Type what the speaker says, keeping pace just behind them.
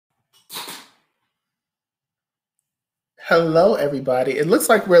Hello, everybody. It looks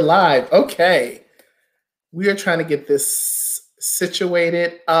like we're live. Okay. We are trying to get this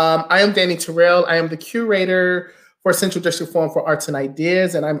situated. I am Danny Terrell. I am the curator for Central District Forum for Arts and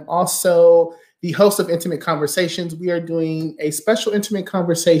Ideas, and I'm also the host of Intimate Conversations. We are doing a special intimate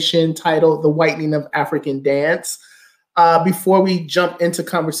conversation titled The Whitening of African Dance. Before we jump into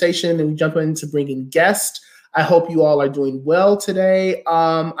conversation and we jump into bringing guests, I hope you all are doing well today.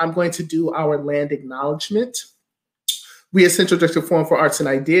 I'm going to do our land acknowledgement. We at Central District Forum for Arts and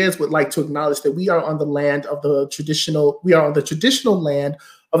Ideas would like to acknowledge that we are on the land of the traditional land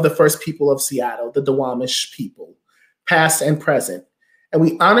of the first people of Seattle, the Duwamish people, past and present. And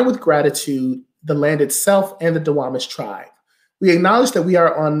we honor with gratitude the land itself and the Duwamish tribe. We acknowledge that we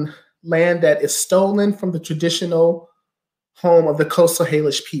are on land that is stolen from the traditional home of the Coastal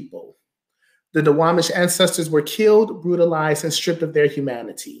Salish people. The Duwamish ancestors were killed, brutalized, and stripped of their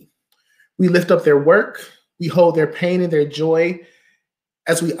humanity. We lift up their work. We hold their pain and their joy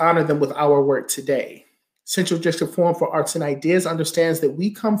as we honor them with our work today. Central District Forum for Arts and Ideas understands that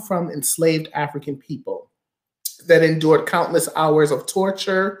we come from enslaved African people that endured countless hours of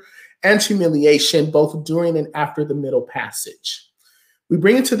torture and humiliation, both during and after the Middle Passage. We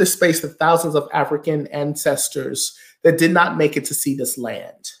bring into this space the thousands of African ancestors that did not make it to see this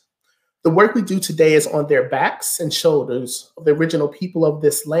land. The work we do today is on their backs and shoulders of the original people of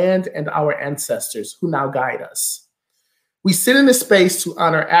this land and our ancestors who now guide us. We sit in this space to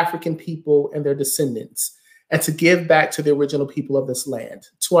honor African people and their descendants and to give back to the original people of this land.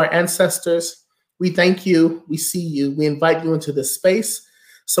 To our ancestors, we thank you, we see you, we invite you into this space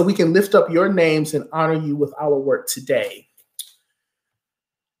so we can lift up your names and honor you with our work today.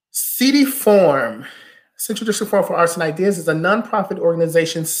 CD4, Central District Forum for Arts and Ideas, is a nonprofit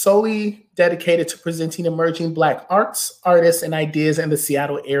organization solely dedicated to presenting emerging Black arts, artists, and ideas in the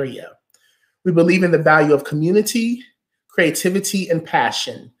Seattle area. We believe in the value of community, creativity, and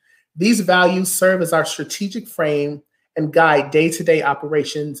passion. These values serve as our strategic frame and guide day-to-day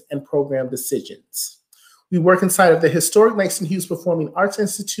operations and program decisions. We work inside of the historic Langston Hughes Performing Arts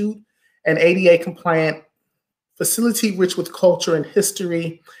Institute, an ADA-compliant facility rich with culture and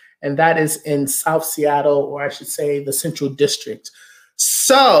history, and that is in South Seattle, or I should say the Central District.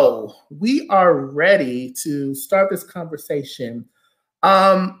 So we are ready to start this conversation.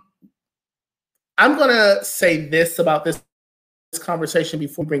 I'm gonna say this about this conversation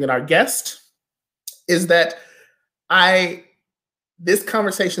before we bring in our guest, is that this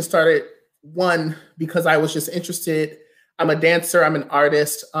conversation started, one, because I was just interested. I'm a dancer, I'm an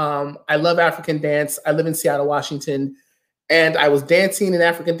artist. I love African dance. I live in Seattle, Washington. And I was dancing in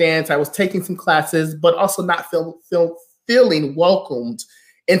African dance. I was taking some classes, but also not feeling welcomed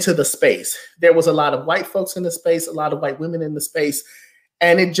into the space. There was a lot of white folks in the space, a lot of white women in the space,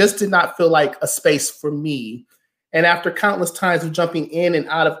 and it just did not feel like a space for me. And after countless times of jumping in and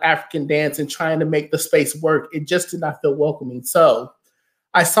out of African dance and trying to make the space work, it just did not feel welcoming. So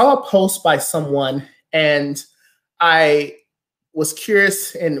I saw a post by someone and I was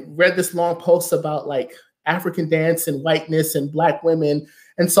curious and read this long post about like African dance and whiteness and Black women.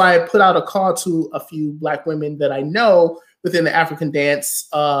 And so I put out a call to a few Black women that I know within the African dance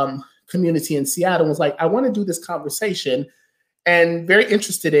community in Seattle, and was like, I want to do this conversation, and very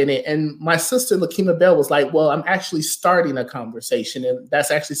interested in it. And my sister, Lakima Bell, was like, well, I'm actually starting a conversation, and that's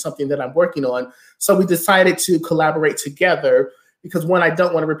actually something that I'm working on. So we decided to collaborate together because, one, I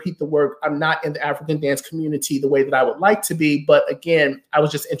don't want to repeat the work. I'm not in the African dance community the way that I would like to be. But again, I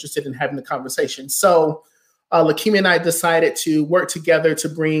was just interested in having the conversation. So Lakima and I decided to work together to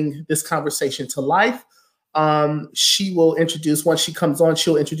bring this conversation to life. She will introduce, once she comes on,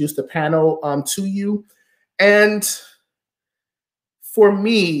 she'll introduce the panel to you. And for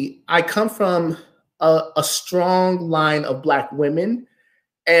me, I come from a strong line of Black women,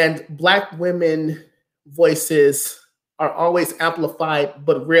 and Black women voices are always amplified,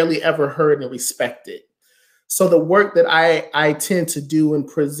 but rarely ever heard and respected. So the work that I tend to do and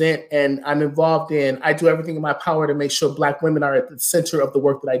present and I'm involved in, I do everything in my power to make sure Black women are at the center of the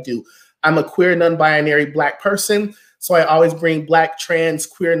work that I do. I'm a queer, non-binary Black person, so I always bring Black, trans,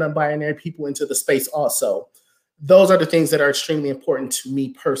 queer, non-binary people into the space also. Those are the things that are extremely important to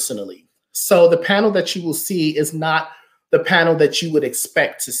me personally. So the panel that you will see is not the panel that you would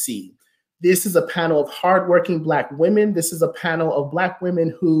expect to see. This is a panel of hardworking Black women. This is a panel of Black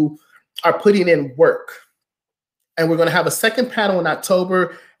women who are putting in work. And we're going to have a second panel in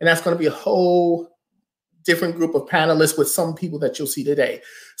October, and that's going to be a whole different group of panelists with some people that you'll see today.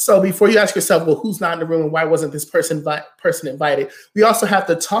 So before you ask yourself, well, who's not in the room and why wasn't this person invited? We also have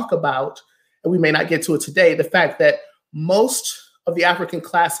to talk about, and we may not get to it today, the fact that most of the African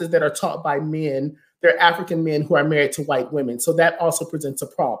classes that are taught by men, they're African men who are married to white women. So that also presents a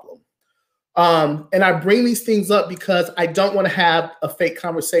problem. And I bring these things up because I don't want to have a fake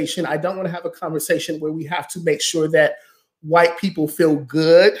conversation. I don't want to have a conversation where we have to make sure that white people feel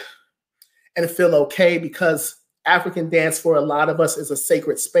good and feel okay, because African dance for a lot of us is a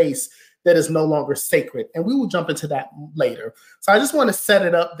sacred space that is no longer sacred. And we will jump into that later. So I just want to set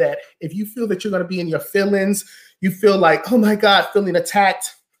it up that if you feel that you're going to be in your feelings, you feel like, oh my God, feeling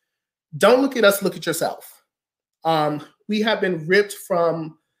attacked, don't look at us, look at yourself. We have been ripped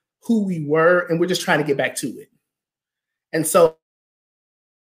from who we were, and we're just trying to get back to it. And so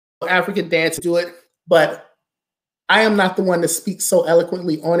African dance do it, but I am not the one to speak so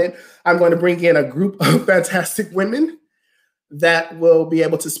eloquently on it. I'm going to bring in a group of fantastic women that will be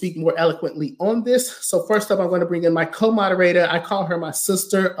able to speak more eloquently on this. So first up, I'm going to bring in my co-moderator. I call her my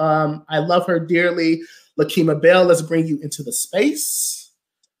sister. I love her dearly. Lakima Bell, let's bring you into the space.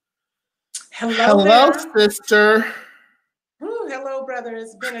 Hello, sister. Ooh, hello, brother.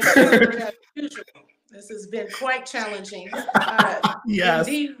 It's been a challenge as usual. This has been quite challenging. Yes.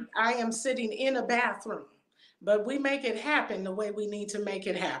 Indeed, I am sitting in a bathroom, but we make it happen the way we need to make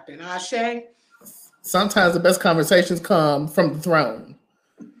it happen. Ashe? Sometimes the best conversations come from the throne.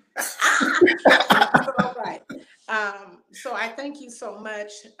 All right. So I thank you so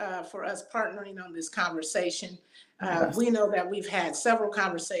much for us partnering on this conversation. Yes. We know that we've had several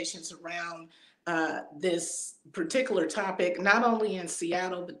conversations around this particular topic, not only in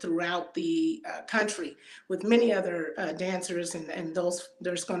Seattle, but throughout the country with many other dancers, and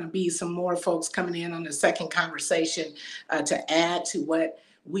there's going to be some more folks coming in on the second conversation to add to what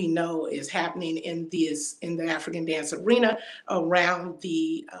we know is happening in the African dance arena around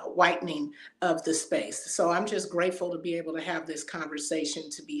the whitening of the space. So I'm just grateful to be able to have this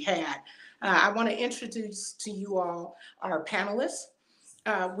conversation to be had. I want to introduce to you all our panelists.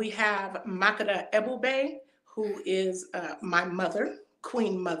 We have Makeda Ebube, who is my mother,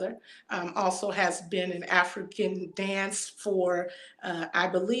 Queen Mother, also has been in African dance for, I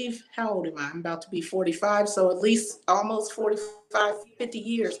believe, how old am I? I'm about to be 45, so at least almost 45, 50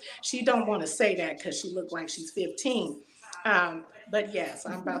 years. She don't want to say that because she looked like she's 15. But yes,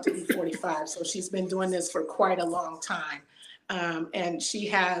 I'm about to be 45, so she's been doing this for quite a long time. And she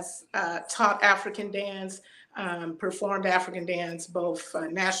has taught African dance, performed African dance both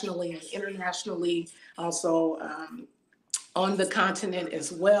nationally and internationally, also on the continent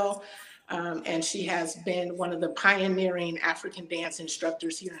as well. And she has been one of the pioneering African dance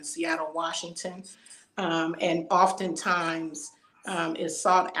instructors here in Seattle, Washington, and oftentimes is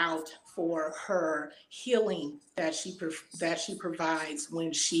sought out for her healing that she provides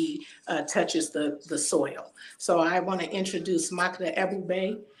when she touches the soil. So I want to introduce Makeda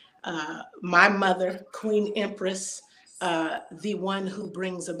Ebube, my mother, Queen Empress, the one who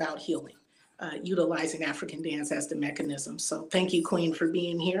brings about healing, utilizing African dance as the mechanism. So thank you, Queen, for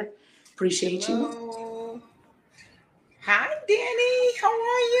being here. Appreciate you. Hi, Danny. How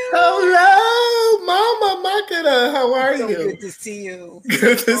are you? Hello, Mama Makeda. How are you? So good to see you.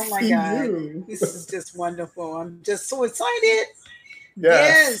 Good to oh my see God. you. This is just wonderful. I'm just so excited.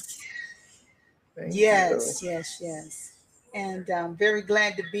 Yes. Yes. And I'm very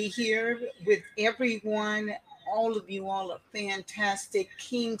glad to be here with everyone. All of you all are fantastic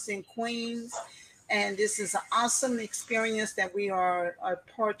kings and queens. And this is an awesome experience that we are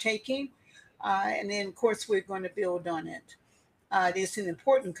partaking. And then, of course, we're going to build on it. It's an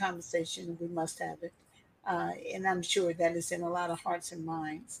important conversation. We must have it. And I'm sure that is in a lot of hearts and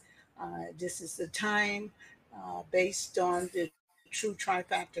minds. This is the time based on the true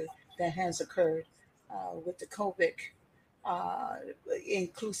trifactor that has occurred with the COVID,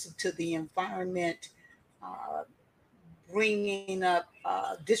 inclusive to the environment, bringing up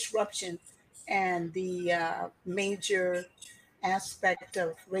disruption and the major aspect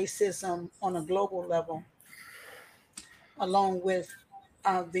of racism on a global level, along with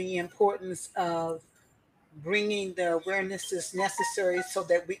the importance of bringing the awarenesses necessary so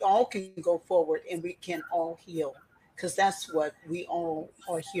that we all can go forward and we can all heal, because that's what we all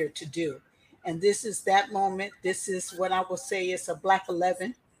are here to do. And this is that moment. This is what I will say is a Black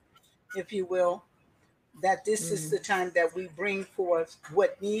 11, if you will, that this is the time that we bring forth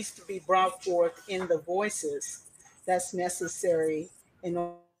what needs to be brought forth in the voices that's necessary in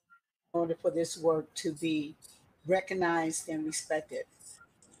order for this work to be recognized and respected.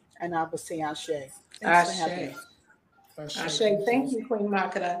 And I will say Ashe. Thanks for having me. Ashe. Thank you, Queen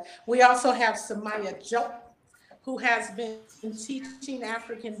Makeda. We also have Samaya Joe, who has been teaching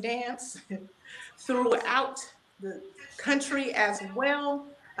African dance throughout the country as well.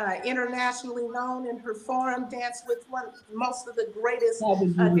 internationally known and performed, danced with most of the greatest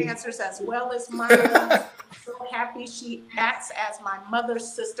dancers as well as mine. So happy she acts as my mother's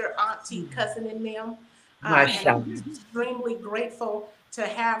sister, auntie, cousin, and them. And I'm extremely grateful to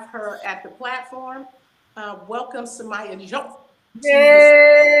have her at the platform. Welcome, Samaya Jo.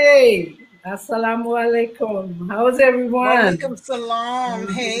 Yay! Assalamu alaikum. How's everyone? Welcome, salam.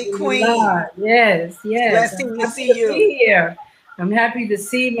 Hey, Queen. Yes, yes. Blessing to see you. Here. I'm happy to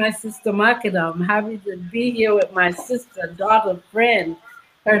see my sister Makeda. I'm happy to be here with my sister, daughter, friend,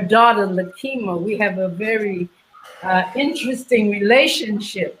 her daughter Lakima. We have a very interesting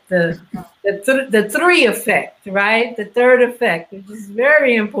relationship. The three effect, right? The third effect, which is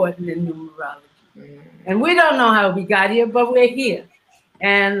very important in numerology. And we don't know how we got here, but we're here.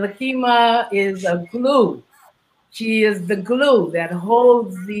 And Lakima is a glue. She is the glue that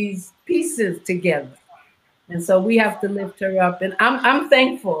holds these pieces together. And so we have to lift her up. And I'm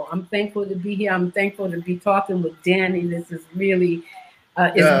thankful. I'm thankful to be here. I'm thankful to be talking with Danny. This is really,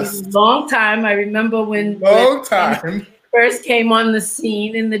 it's been a long time. I remember when first came on the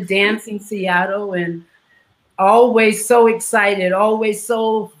scene in the Dancing Seattle, and always so excited, always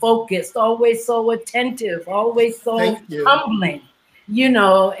so focused, always so attentive, always so humbling, you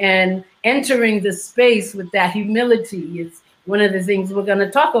know, and entering the space with that humility is one of the things we're going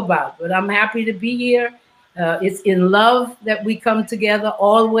to talk about. But I'm happy to be here. It's in love that we come together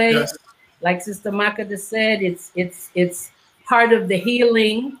always. Yes. Like Sister Makeda said, it's part of the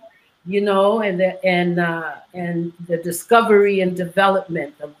healing, you know, and the discovery and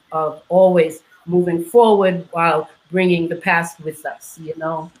development of always moving forward while bringing the past with us, you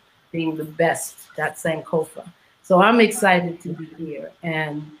know, being the best, that Sankofa. So I'm excited to be here.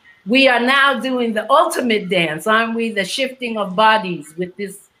 And we are now doing the ultimate dance, aren't we? The shifting of bodies with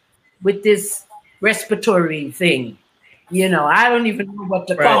this respiratory thing. You know, I don't even know what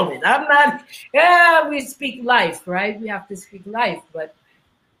to call it. I'm not, we speak life, right? We have to speak life, but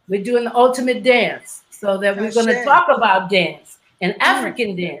we're doing the ultimate dance so that we're going to talk about dance. And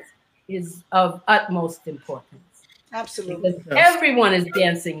African dance is of utmost importance. Absolutely. Because everyone is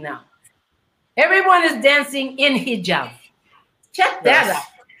dancing now. Everyone is dancing in hijab. Check that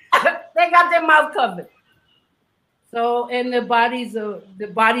out. They got their mouth covered. So, and the bodies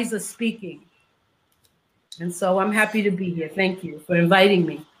are speaking. And so I'm happy to be here. Thank you for inviting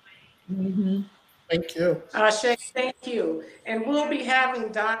me. Mm-hmm. Thank you. Ashe, thank you. And we'll be having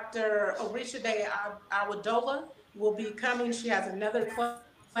Dr. Orishade Awadola will be coming. She has another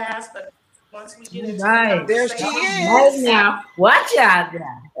class, but once we get into the conversation, there she is. Right now, watch out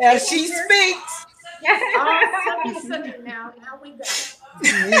now. As she speaks. Now we go.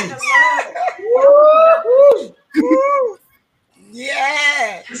 Hello.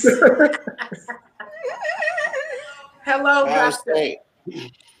 Yes. Hello, Doctor.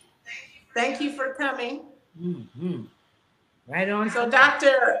 Thank you for coming. Mm-hmm. Right on. So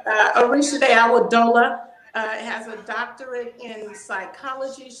Dr. Orishade Awadola has a doctorate in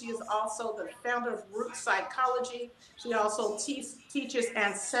psychology. She is also the founder of Root Psychology. She also teaches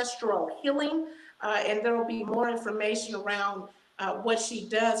ancestral healing, and there will be more information around what she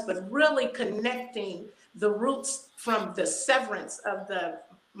does, but really connecting the roots from the severance of the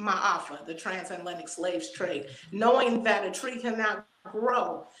Ma'afa, the transatlantic slaves trade, knowing that a tree cannot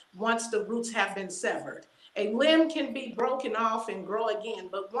grow once the roots have been severed. A limb can be broken off and grow again,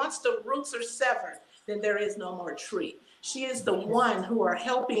 but once the roots are severed, then there is no more tree. She is the one who are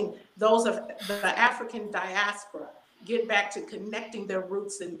helping those of the African diaspora get back to connecting their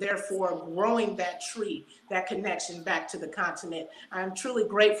roots and therefore growing that tree, that connection back to the continent. I'm truly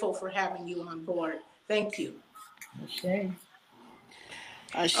grateful for having you on board. Thank you. Okay.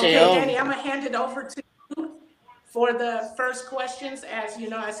 Okay, Danny, I'm gonna hand it over to you for the first questions. As you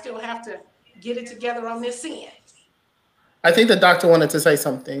know, I still have to get it together on this end. I think the doctor wanted to say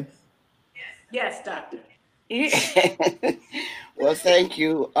something. Yes, doctor. Well, thank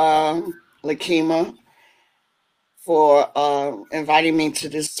you, Lakima, for inviting me to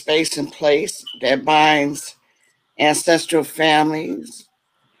this space and place that binds ancestral families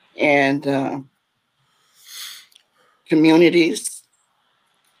and communities,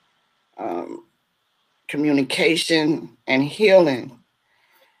 communication and healing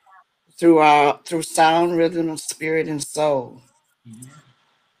through sound, rhythm, of spirit, and soul. Mm-hmm.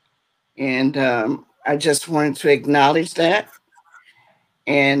 And I just wanted to acknowledge that.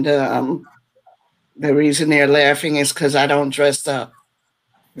 And the reason they're laughing is because I don't dress up.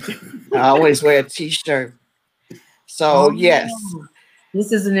 I always wear a t-shirt. So yes,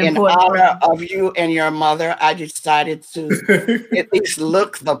 this is an in honor of you and your mother, I decided to at least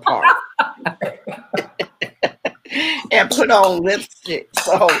look the part. and put on lipstick.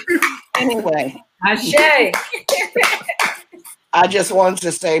 So anyway, Ashe. I just wanted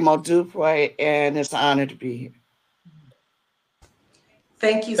to say Modupre, and it's an honor to be here.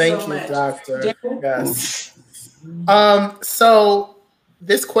 Thank you Thank so you, much. Doctor. Jen? Yes. So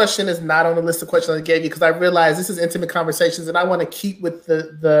this question is not on the list of questions I gave you because I realize this is intimate conversations, and I want to keep with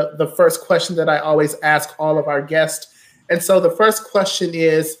the first question that I always ask all of our guests. And so the first question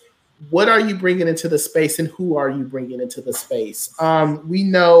is, what are you bringing into the space, and who are you bringing into the space? We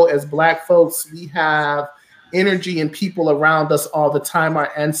know as Black folks, we have energy and people around us all the time,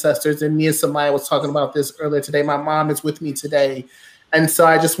 our ancestors. And me and Samaya was talking about this earlier today. My mom is with me today. And so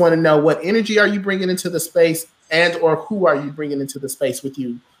I just want to know, what energy are you bringing into the space, and or who are you bringing into the space with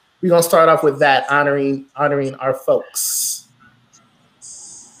you? We're going to start off with that, honoring our folks.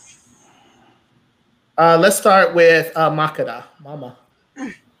 Let's start with Makeda, Mama.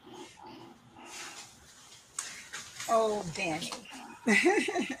 Oh, Danny.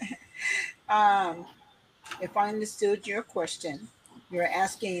 If I understood your question, you're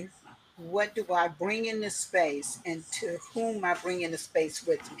asking, what do I bring in this space, and to whom I bring in the space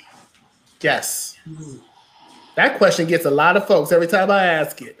with me? Yes. That question gets a lot of folks every time I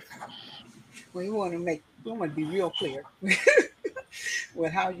ask it. We want to be real clear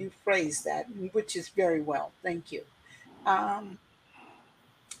with how you phrase that, which is very well. Thank you. I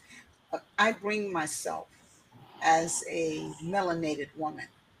bring myself as a melanated woman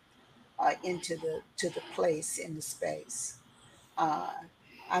into the place in the space.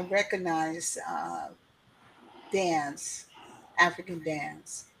 I recognize dance, African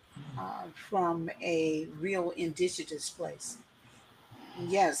dance, from a real indigenous place.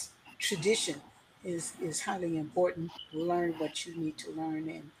 Yes, tradition is highly important. Learn what you need to learn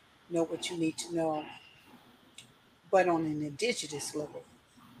and know what you need to know. But on an indigenous level,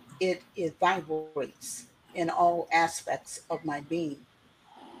 it vibrates in all aspects of my being.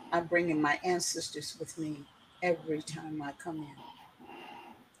 I bring in my ancestors with me every time I come in.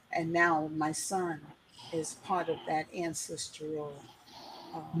 And now my son is part of that ancestral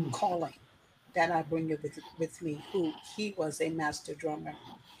calling that I bring with me, who he was a master drummer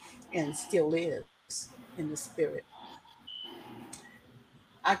and still is in the spirit.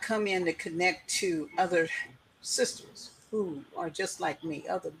 I come in to connect to other sisters who are just like me,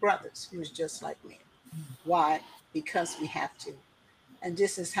 other brothers who's just like me. Why? Because we have to. And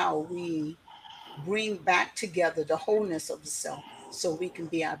this is how we bring back together the wholeness of the self so we can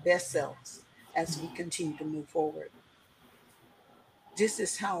be our best selves as we continue to move forward. This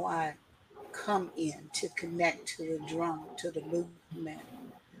is how I come in to connect to the drum, to the movement,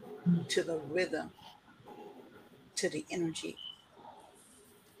 to the rhythm, to the energy,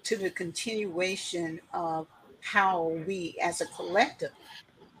 to the continuation of how we as a collective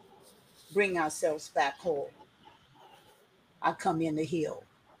bring ourselves back whole. I come in to heal.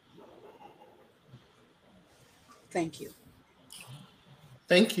 Thank you.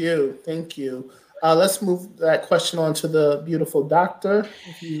 Thank you. Thank you. Let's move that question on to the beautiful doctor.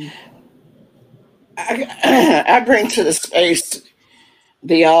 I bring to the space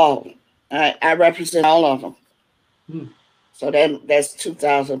the all. I represent all of them. So that's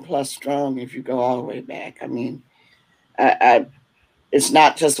 2,000 plus strong if you go all the way back. I mean, it's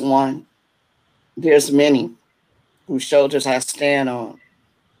not just one. There's many whose shoulders I stand on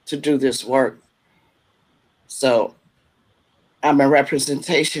to do this work. So I'm a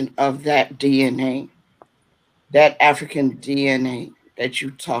representation of that DNA, that African DNA that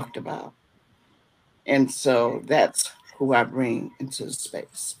you talked about. And so that's who I bring into the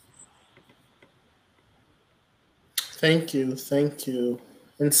space. Thank you. Thank you.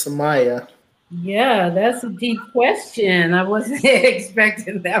 And Samaya. Yeah, that's a deep question. I wasn't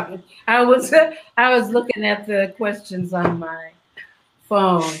expecting that one. I was looking at the questions on my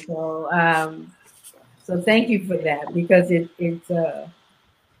phone. So thank you for that, because it's I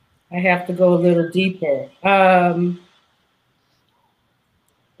have to go a little deeper. And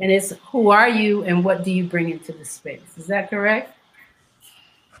it's, who are you and what do you bring into the space? Is that correct?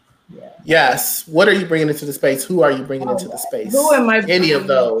 Yeah. Yes. What are you bringing into the space? Who are you bringing into the space? Who am I Any of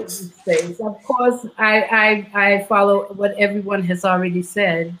those? Into the space? Of course, I follow what everyone has already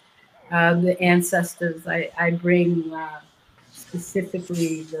said. The ancestors. I bring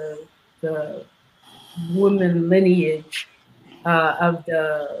specifically the woman lineage of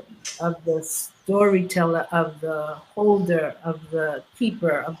the storyteller, of the holder, of the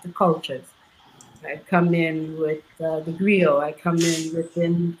keeper of the cultures. I come in with the griot. I come in with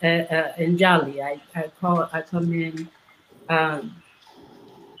Njali. I come in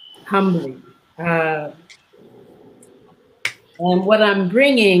humbly. And what I'm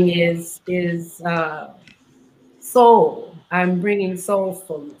bringing is soul. I'm bringing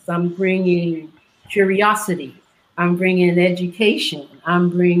soulfulness. I'm bringing curiosity. I'm bringing education. I'm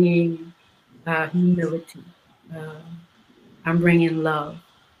bringing humility. I'm bringing love,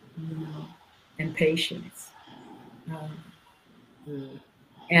 and patience.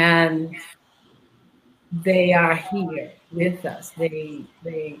 And they are here with us. They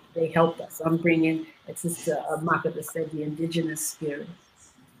help us. I'm bringing, as Sister Makeda said, the indigenous spirit,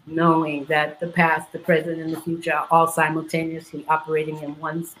 knowing that the past, the present, and the future are all simultaneously operating in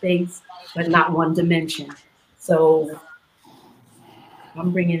one space, but not one dimension. So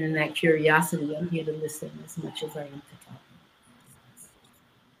I'm bringing in that curiosity. I'm here to listen as much as I am to talk.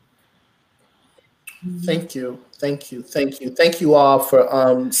 Thank you. Thank you. Thank you. Thank you all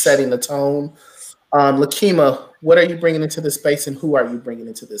for setting the tone. Lakema, what are you bringing into this space, and who are you bringing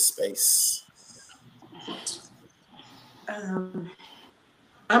into this space? I'm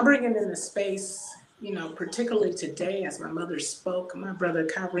bringing in the space, particularly today, as my mother spoke, my brother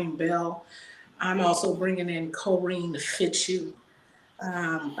Kyrene Bell. I'm also bringing in Corrine Fitzhugh.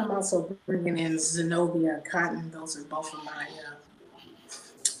 I'm also bringing in Zenobia Cotton. Those are both of my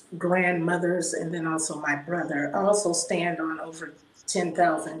grandmothers, and then also my brother. I also stand on over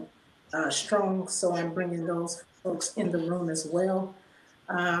 10,000 strong, so I'm bringing those folks in the room as well.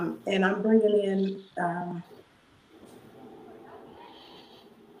 And I'm bringing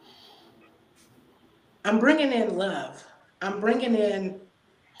in love. I'm bringing in,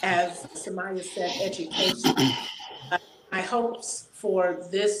 as Samaya said, education. My hopes for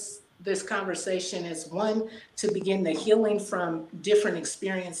this conversation is, one, to begin the healing from different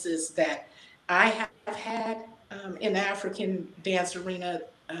experiences that I have had in the African dance arena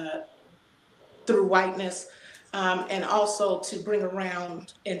through whiteness, and also to bring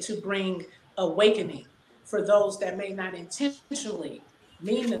around and to bring awakening for those that may not intentionally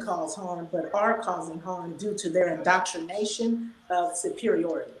mean to cause harm, but are causing harm due to their indoctrination of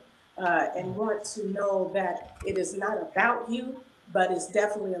superiority. And want to know that it is not about you, but it's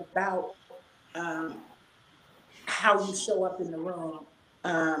definitely about how you show up in the room,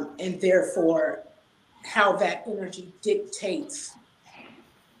 and therefore how that energy dictates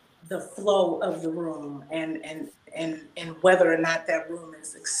the flow of the room, and whether or not that room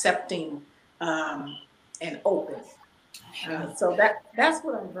is accepting and open. So that's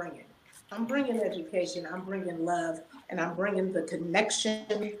what I'm bringing. I'm bringing education, I'm bringing love, and I'm bringing the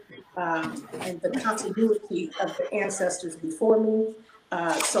connection and the continuity of the ancestors before me,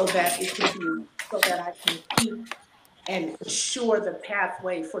 so that I can keep and ensure the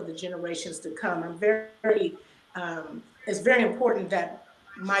pathway for the generations to come. It's very important that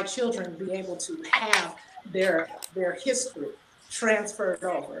my children be able to have their history transferred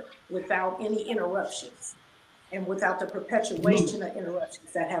over without any interruptions, and without the perpetuation of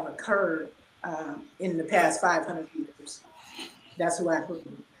interruptions that have occurred in the past 500 years. That's who I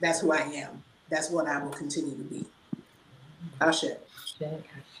am. That's what I will continue to be. Ashe.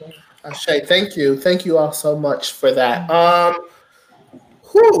 Ashe, thank you. Thank you all so much for that.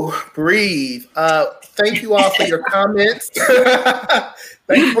 Breathe. Thank you all for your comments.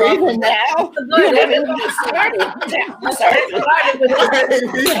 Thank you all for now. Where's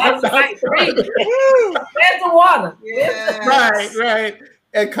the water? Yes. Right.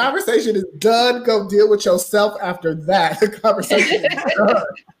 And conversation is done. Go deal with yourself after that. The conversation is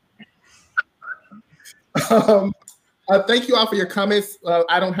done. Thank you all for your comments.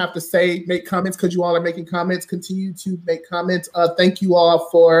 I don't have to make comments because you all are making comments. Continue to make comments. Thank you all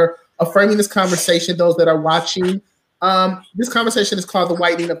for affirming this conversation, those that are watching. This conversation is called The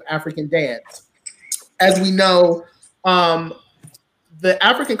Whitening of African Dance. As we know, the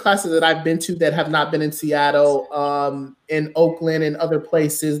African classes that I've been to that have not been in Seattle, in Oakland and other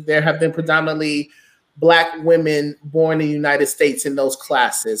places, there have been predominantly Black women born in the United States in those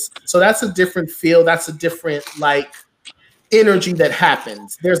classes. So that's a different feel. That's a different energy that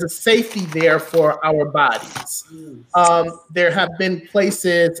happens. There's a safety there for our bodies. There have been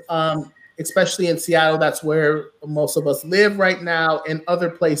places, especially in Seattle, that's where most of us live right now, and other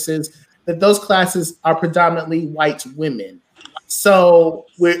places, that those classes are predominantly white women. So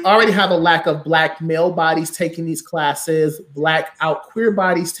we already have a lack of Black male bodies taking these classes, Black out queer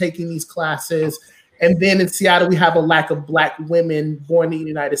bodies taking these classes. And then in Seattle, we have a lack of Black women born in the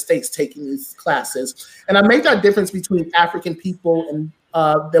United States taking these classes. And I make that difference between African people and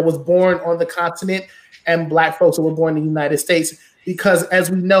that was born on the continent and Black folks that were born in the United States. Because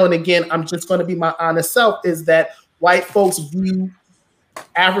as we know, and again, I'm just going to be my honest self, is that white folks view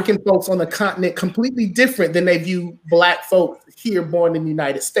African folks on the continent completely different than they view Black folks here born in the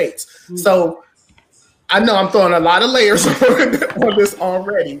United States. So I know I'm throwing a lot of layers on this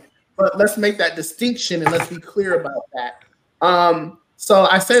already. but let's make that distinction and let's be clear about that. So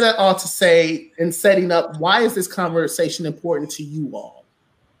I say that all to say, in setting up, why is this conversation important to you all?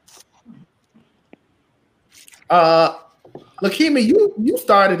 Lakima, you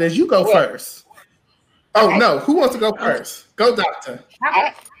started as you go first. Oh no, who wants to go first? Go, doctor.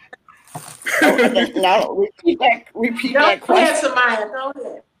 No, repeat that question. Go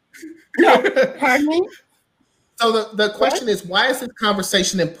ahead. No, pardon me? So the question is, why is this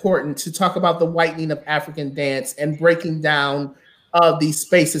conversation important to talk about the whitening of African dance and breaking down these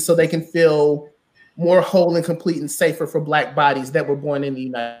spaces so they can feel more whole and complete and safer for Black bodies that were born in the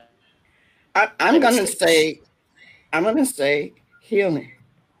United States? I'm going to say healing.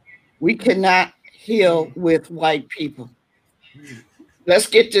 We cannot heal with white people. Let's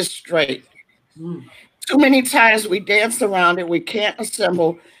get this straight. Too many times we dance around it. We can't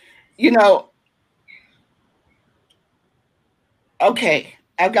assemble. You know, okay,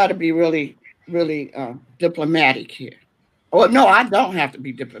 I've got to be really, really diplomatic here. Oh, no, I don't have to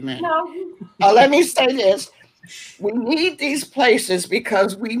be diplomatic. No. Let me say this. We need these places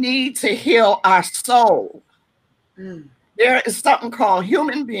because we need to heal our soul. There is something called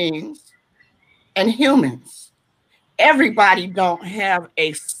human beings and humans. Everybody don't have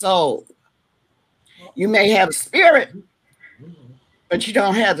a soul. You may have a spirit, but you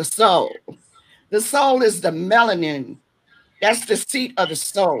don't have the soul. The soul is the melanin. That's the seat of the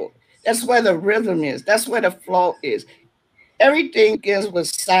soul. That's where the rhythm is. That's where the flow is. Everything begins with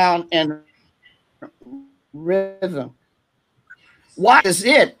sound and rhythm. Why is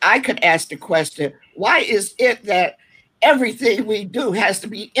it, I could ask the question, why is it that everything we do has to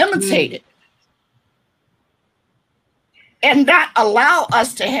be imitated and not allow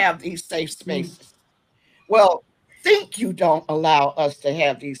us to have these safe spaces? Well, think you don't allow us to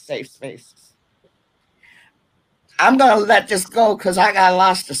have these safe spaces. I'm going to let this go because I got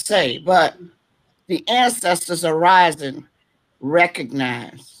lots to say, but the ancestors are rising,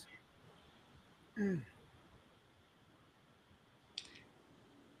 recognize.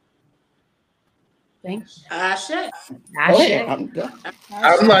 Thanks. Ashe. I'm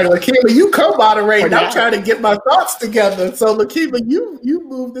like, Lakima, you co-moderating. I'm trying to get my thoughts together. So Lakima, you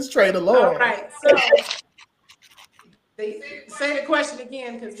move this train along. All right. So say the question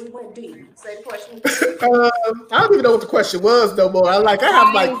again because we went deep. Say the question again. I don't even know what the question was no more. I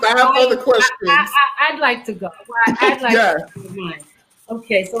have like 5 other questions. I'd like to go. I'd like to go mine.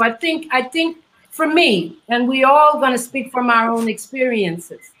 Okay, so I think for me, and we all going to speak from our own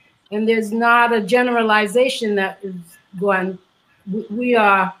experiences, and there's not a generalization that is going. We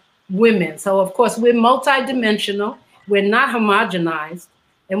are women, so of course we're multidimensional. We're not homogenized,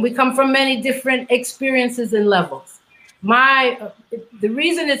 and we come from many different experiences and levels. The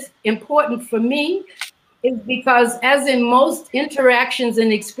reason it's important for me is because, as in most interactions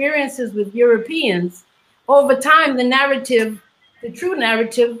and experiences with Europeans, over time, the true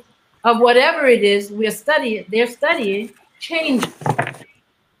narrative of whatever it is they're studying, changes.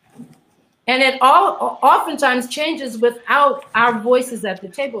 And it oftentimes changes without our voices at the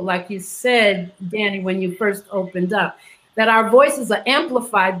table. Like you said, Danny, when you first opened up, that our voices are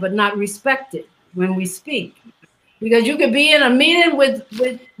amplified but not respected when we speak. Because you could be in a meeting with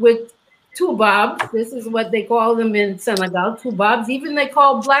toubabs. This is what they call them in Senegal, toubabs. Even they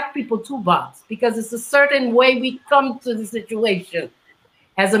call Black people toubabs because it's a certain way we come to the situation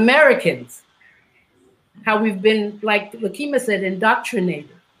as Americans, how we've been, like Lakima said, indoctrinated.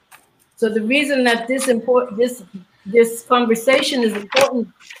 So the reason that this conversation is important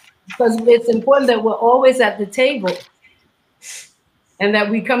because it's important that we're always at the table and that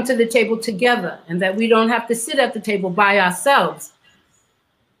we come to the table together and that we don't have to sit at the table by ourselves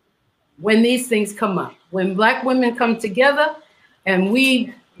when these things come up. When Black women come together and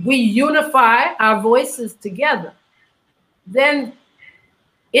we unify our voices together, then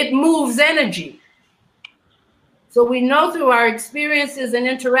it moves energy. So we know through our experiences and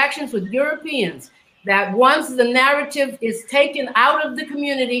interactions with Europeans that once the narrative is taken out of the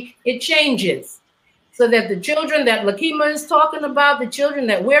community, it changes. So that the children that Lakima is talking about, the children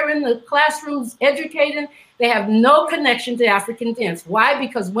that we're in the classrooms educating, they have no connection to African dance. Why?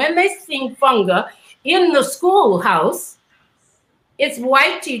 Because when they sing funga in the schoolhouse, it's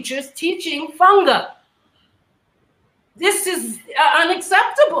white teachers teaching funga. This is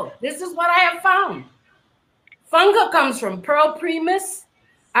unacceptable. This is what I have found. Funga comes from Pearl Primus,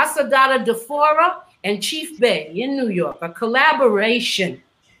 Asadata Defora, and Chief Bey in New York, a collaboration.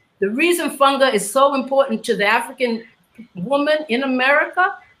 The reason funga is so important to the African woman in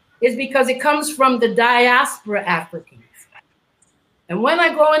America is because it comes from the diaspora Africans. And when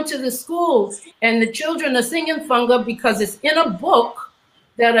I go into the schools and the children are singing funga because it's in a book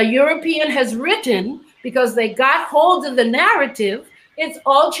that a European has written, because they got hold of the narrative, it's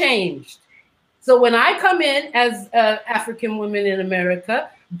all changed. So when I come in as African women in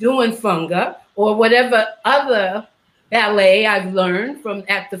America doing funga or whatever other ballet I've learned from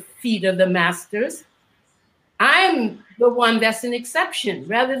at the feet of the masters, I'm the one that's an exception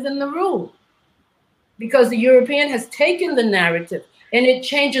rather than the rule, because the European has taken the narrative and it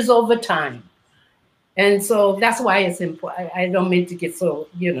changes over time. And so that's why it's important. I don't mean to get so,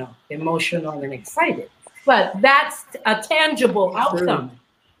 emotional and excited, but that's a tangible outcome.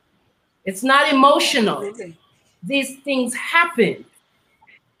 It's not emotional. These things happen.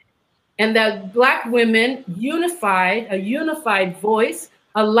 And that Black women a unified voice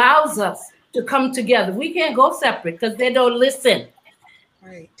allows us to come together. We can't go separate because they don't listen.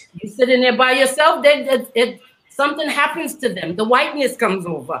 Right. You sitting there by yourself, something happens to them. The whiteness comes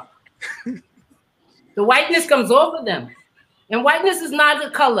over. The whiteness comes over them. And whiteness is not a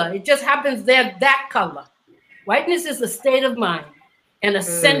color. It just happens they're that color. Whiteness is a state of mind and a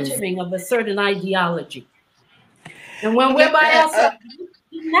centering of a certain ideology. And when we're by ourselves,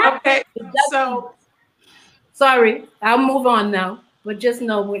 okay, so sorry, I'll move on now. But just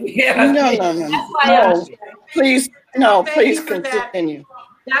know when you're No. Please continue.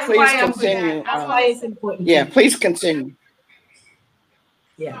 That's please why continue. That's why it's important. Yeah, please continue.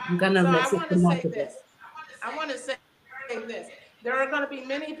 Yeah, I'm gonna let Sister Martha this. I want to say this. There are going to be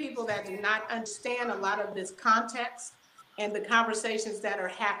many people that do not understand a lot of this context and the conversations that are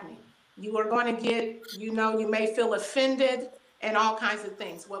happening. You are going to get, you may feel offended and all kinds of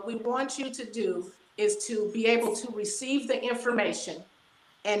things. What we want you to do is to be able to receive the information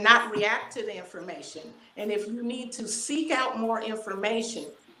and not react to the information. And if you need to seek out more information,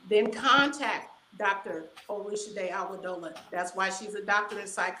 then contact Dr. Olushide Awadola. That's why she's a doctor in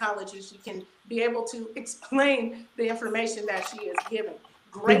psychology. She can be able to explain the information that she is giving.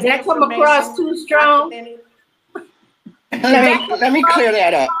 Did that come across too strong? Let me clear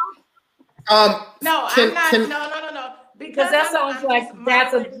that up. No. Because that sounds like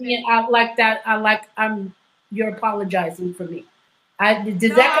I'm you're apologizing for me.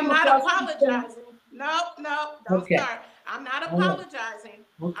 Did that come across? I'm not apologizing. No, don't start. I'm not apologizing.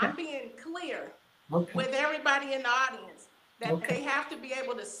 Okay. I'm being clear with everybody in the audience that they have to be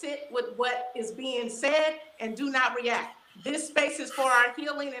able to sit with what is being said and do not react. This space is for our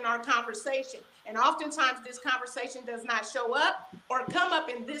healing and our conversation. And oftentimes this conversation does not show up or come up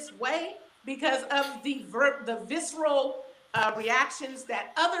in this way because of the visceral reactions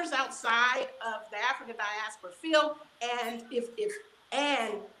that others outside of the African diaspora feel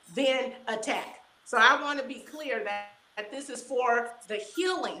and then attack. So I want to be clear that this is for the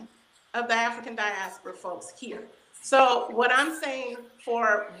healing of the African diaspora folks here. So what I'm saying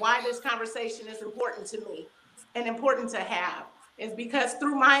for why this conversation is important to me and important to have is because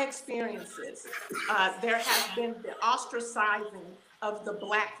through my experiences, there has been the ostracizing of the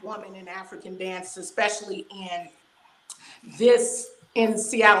Black woman in African dance, especially in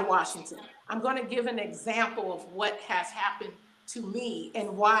Seattle, Washington. I'm going to give an example of what has happened to me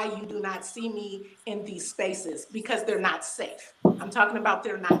and why you do not see me in these spaces, because they're not safe. I'm talking about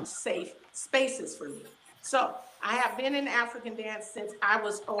they're not safe spaces for me. So I have been in African dance since I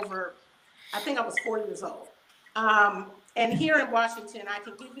was 4 years old. And here in Washington, I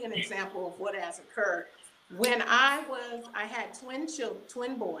can give you an example of what has occurred. When I had twin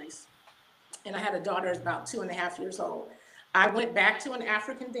boys, and I had a daughter about 2.5 years old. I went back to an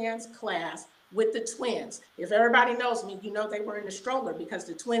African dance class with the twins. If everybody knows me, you know they were in the stroller because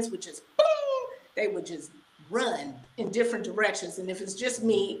the twins would just, boom, they would just run in different directions. And if it's just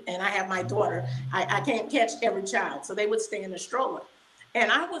me and I have my daughter, I can't catch every child. So they would stay in the stroller.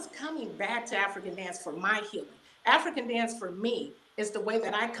 And I was coming back to African dance for my healing. African dance for me is the way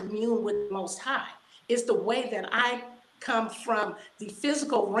that I commune with the Most High. It's the way that I come from the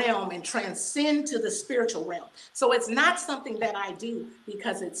physical realm and transcend to the spiritual realm. So it's not something that I do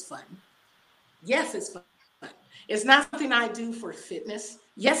because it's fun. Yes, it's fun. It's not something I do for fitness.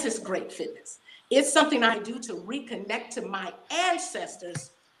 Yes, it's great fitness. It's something I do to reconnect to my ancestors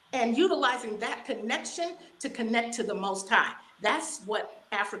and utilizing that connection to connect to the Most High. That's what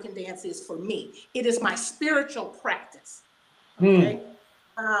African dance is for me. It is my spiritual practice. Okay.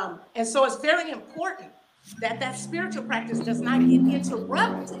 And so it's very important that spiritual practice does not get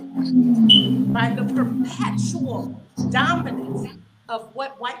interrupted by the perpetual dominance of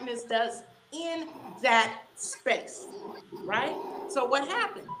what whiteness does in that space, right? So what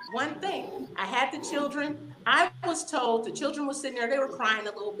happened? One thing, I had the children. I was told the children were sitting there, they were crying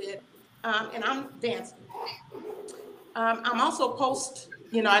a little bit, and I'm dancing. I'm also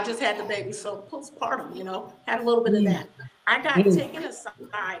I just had the baby, so postpartum, had a little bit of that. I got taken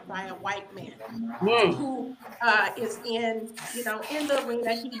aside by a white man who is in the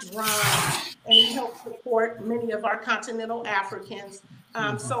arena. He drums and he helps support many of our continental Africans.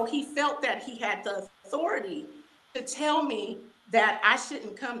 So he felt that he had the authority to tell me that I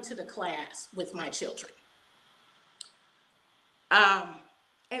shouldn't come to the class with my children.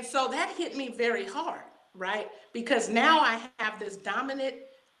 And so that hit me very hard, right? Because now I have this dominant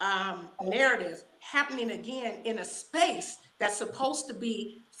narrative happening again in a space that's supposed to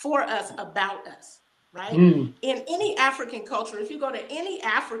be for us, about us, right? In any African culture, if you go to any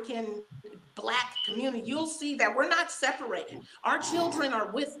African Black community, you'll see that we're not separated. Our children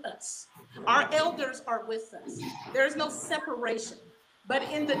are with us. Our elders are with us. There is no separation. But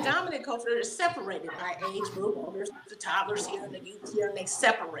in the dominant culture, they're separated by age group. Oh, there's the toddlers here and the youth here, and they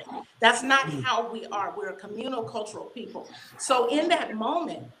separate. That's not how we are. We're a communal cultural people. So in that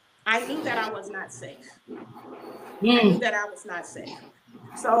moment, I knew that I was not safe. I knew that I was not safe.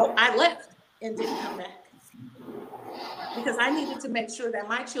 So I left and didn't come back, because I needed to make sure that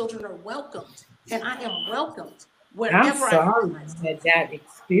my children are welcomed, and I am welcomed wherever I find myself. That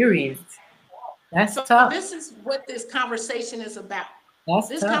experience. That's so tough. This is what this conversation is about.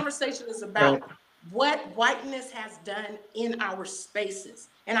 This tough. conversation is about what whiteness has done in our spaces.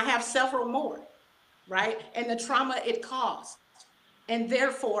 And I have several more, right? And the trauma it caused. And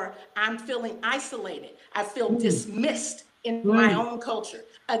therefore, I'm feeling isolated. I feel dismissed in my own culture.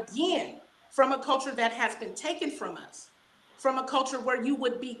 Again, from a culture that has been taken from us, from a culture where you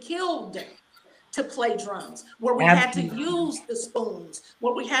would be killed to play drums, where we had to use the spoons,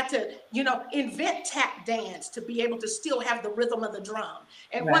 where we had to, invent tap dance to be able to still have the rhythm of the drum.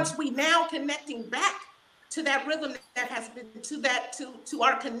 And once we now connecting back to that rhythm that has been to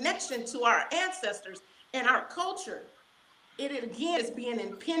our connection to our ancestors and our culture, it again is being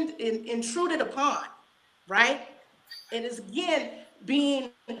intruded upon, right? It is again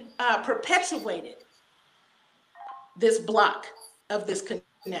being perpetuated, this block of this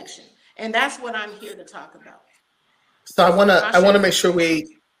connection. And that's what I'm here to talk about. So I want to make sure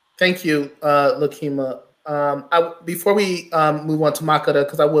thank you, Lakima. Before we move on to Makata,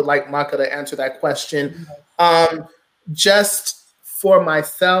 because I would like Makata to answer that question. Just for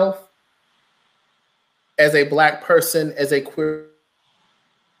myself, as a Black person, as a queer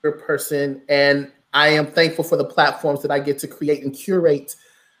person, and I am thankful for the platforms that I get to create and curate.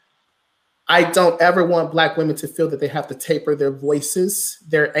 I don't ever want Black women to feel that they have to taper their voices,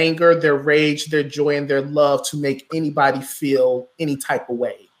 their anger, their rage, their joy, and their love to make anybody feel any type of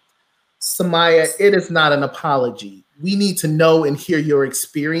way. Samaya, it is not an apology. We need to know and hear your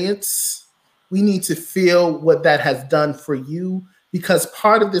experience. We need to feel what that has done for you, because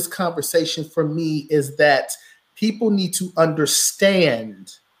part of this conversation for me is that people need to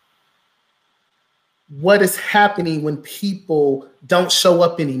understand what is happening when people don't show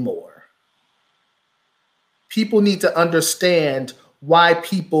up anymore. People need to understand why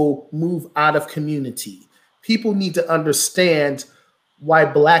people move out of community. People need to understand why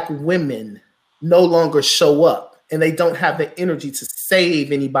Black women no longer show up and they don't have the energy to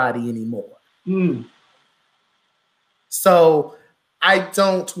save anybody anymore. So I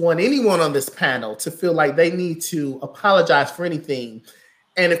don't want anyone on this panel to feel like they need to apologize for anything.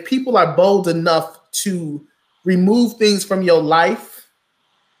 And if people are bold enough to remove things from your life,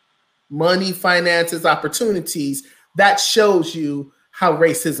 money, finances, opportunities, that shows you how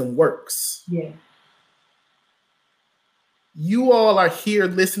racism works. Yeah. You all are here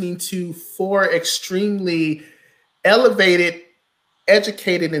listening to 4 extremely elevated,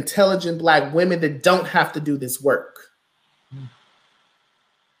 educated, intelligent Black women that don't have to do this work.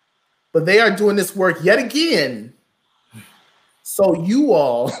 But they are doing this work yet again, so you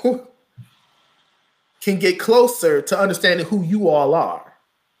all can get closer to understanding who you all are.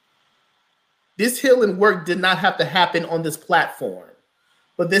 This healing work did not have to happen on this platform,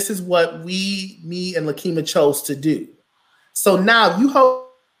 but this is what me and Lakima chose to do. So now you hold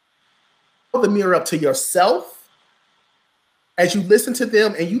the mirror up to yourself as you listen to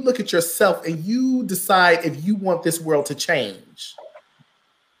them, and you look at yourself and you decide if you want this world to change.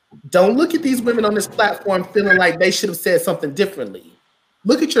 Don't look at these women on this platform feeling like they should have said something differently.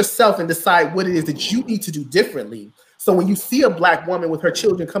 Look at yourself and decide what it is that you need to do differently. So when you see a Black woman with her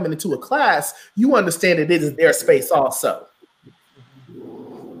children coming into a class, you understand that it is their space also.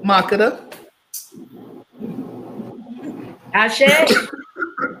 Makata. Ashe.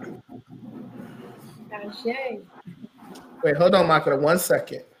 Ashe. Wait, hold on, Makata, 1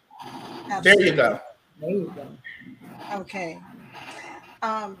 second. Absolutely. There you go. There you go. Okay.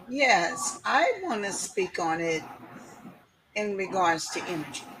 Yes, I want to speak on it in regards to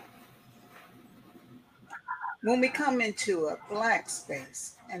energy. When we come into a Black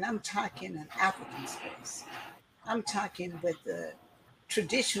space, and I'm talking an African space, I'm talking with the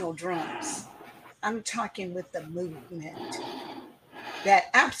traditional drums, I'm talking with the movement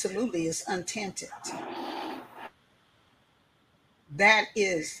that absolutely is untainted. That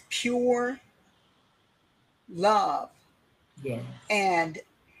is pure love, Yes. and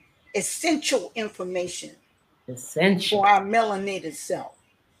essential information Essential. for our melanated self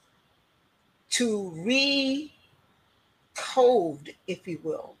to recode, if you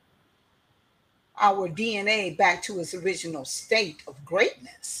will, our DNA back to its original state of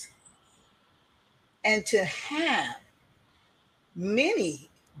greatness, and to have many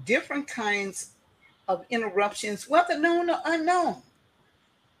different kinds of interruptions, whether known or unknown,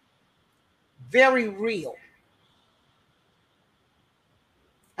 very real.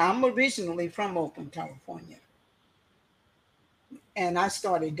 I'm originally from Oakland, California, and I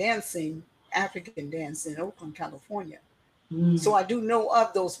started dancing, African dance, in Oakland, California. So I do know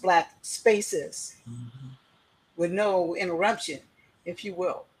of those Black spaces with no interruption, if you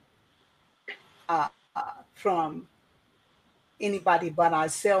will, from anybody but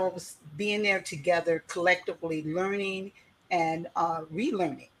ourselves, being there together, collectively learning and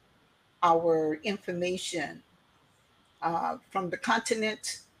relearning our information from the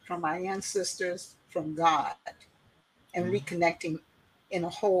continent, from our ancestors, from God, and reconnecting in a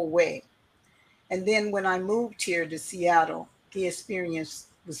whole way. And then when I moved here to Seattle, the experience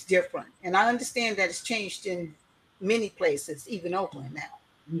was different. And I understand that it's changed in many places, even Oakland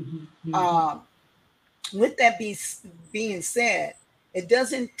now. With that being said, it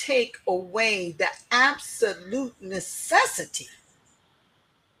doesn't take away the absolute necessity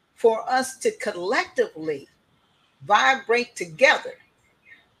for us to collectively vibrate together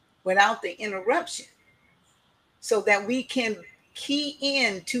without the interruption, so that we can key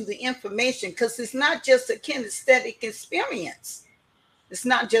in to the information, because it's not just a kinesthetic experience. It's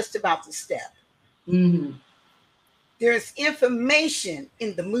not just about the step. There's information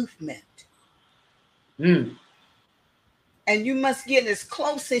in the movement. And you must get as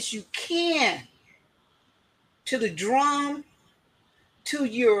close as you can to the drum, to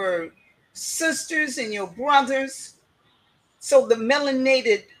your sisters and your brothers, so the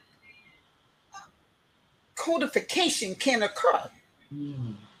melanated codification can occur.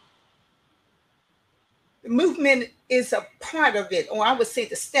 The movement is a part of it, or I would say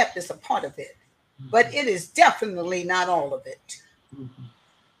the step is a part of it, but it is definitely not all of it.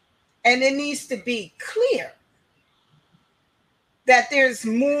 And it needs to be clear that there's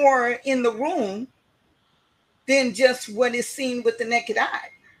more in the room than just what is seen with the naked eye.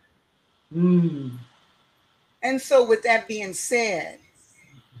 And so with that being said,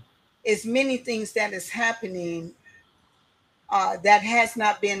 is many things that is happening that has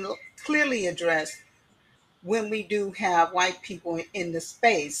not been clearly addressed when we do have white people in the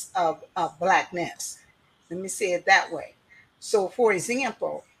space of Blackness. Let me say it that way. So for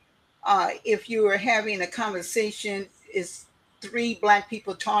example, if you are having a conversation, it's 3 Black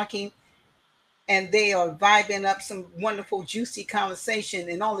people talking, and they are vibing up some wonderful, juicy conversation,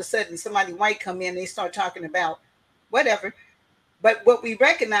 and all of a sudden somebody white come in, they start talking about whatever. But what we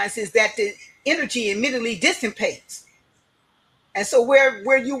recognize is that the energy immediately dissipates. And so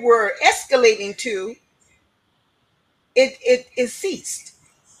where you were escalating to, it ceased.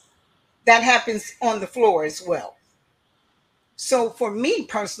 That happens on the floor as well. So for me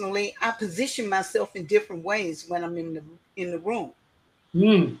personally, I position myself in different ways when I'm in the room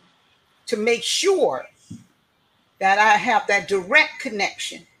to make sure that I have that direct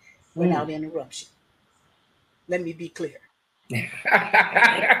connection without interruption. Let me be clear.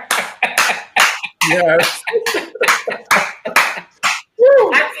 Yes.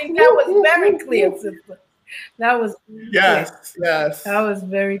 I think that was very clear, sister. That was yes, clear. Yes. That was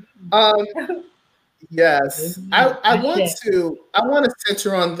very yes. I want to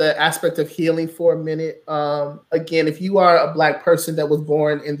center on the aspect of healing for a minute. Again, if you are a Black person that was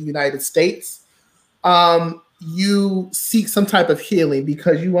born in the United States, you seek some type of healing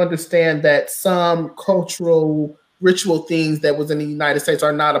because you understand that some cultural ritual things that was in the United States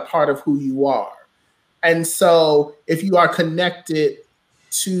are not a part of who you are. And so if you are connected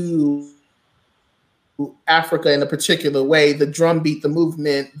to Africa in a particular way, the drum beat, the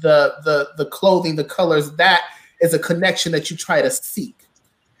movement, the clothing, the colors, that is a connection that you try to seek.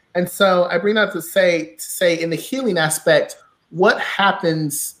 And so I bring that to say in the healing aspect, what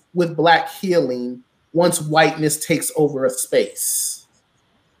happens with Black healing once whiteness takes over a space?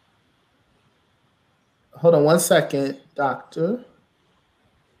 Hold on one second, doctor.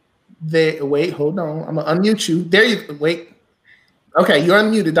 Wait, hold on. I'm gonna unmute you. There you wait. Okay, you're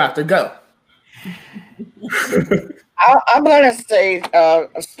unmuted, doctor. Go. I'm going to say,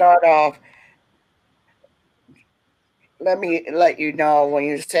 start off. Let me let you know, when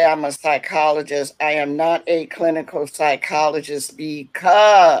you say I'm a psychologist, I am not a clinical psychologist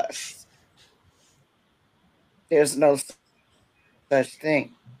because there's no such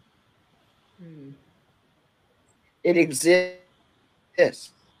thing. It exists.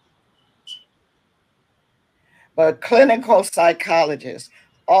 But clinical psychologists,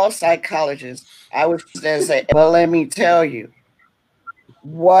 all psychologists, I would say, well, let me tell you,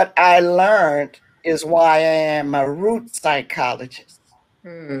 what I learned is why I am a root psychologist.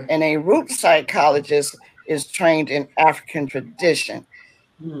 And a root psychologist is trained in African tradition.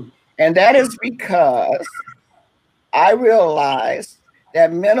 And that is because I realized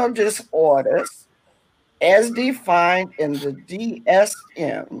that mental disorders, as defined in the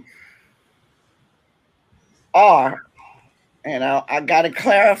DSM, are, and I got to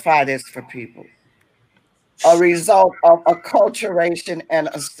clarify this for people, a result of acculturation and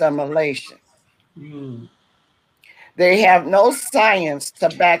assimilation. They have no science to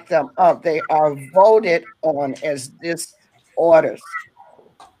back them up. They are voted on as disorders.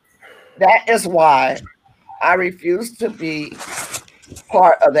 That is why I refuse to be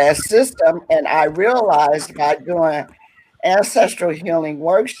part of that system. And I realized by doing ancestral healing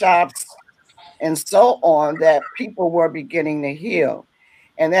workshops and so on that people were beginning to heal.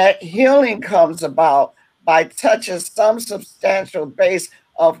 And that healing comes about by touching some substantial base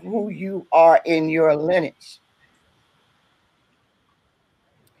of who you are in your lineage.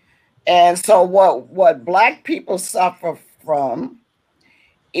 And so what Black people suffer from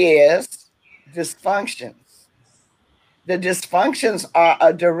is dysfunctions. The dysfunctions are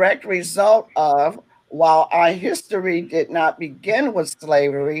a direct result of, while our history did not begin with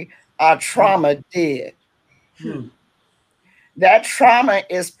slavery, our trauma did. That trauma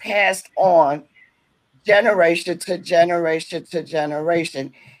is passed on generation to generation to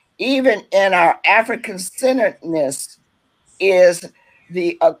generation. Even in our African-centeredness is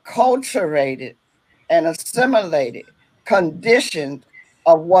the acculturated and assimilated condition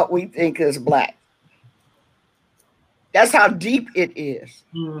of what we think is Black. That's how deep it is.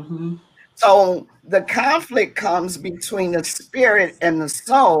 So the conflict comes between the spirit and the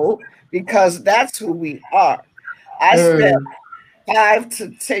soul because that's who we are. I spent 5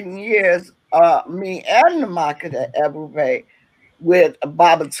 to 10 years, me and Makeda Ebube, with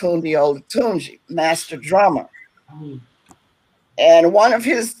Babatunde Olatunji, master drummer. And one of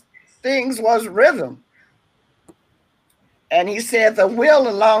his things was rhythm. And he said, the will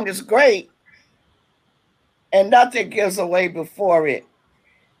alone is great, and nothing gives away before it.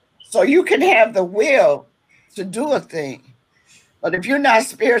 So you can have the will to do a thing, but if you're not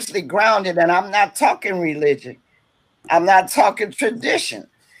spiritually grounded, and I'm not talking religion, I'm not talking tradition,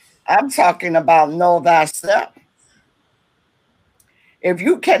 I'm talking about know thyself. If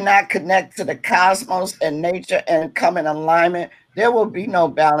you cannot connect to the cosmos and nature and come in alignment, there will be no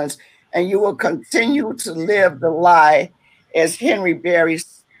balance, and you will continue to live the lie, as Henry Berry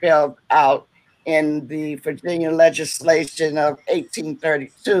spelled out in the Virginia legislation of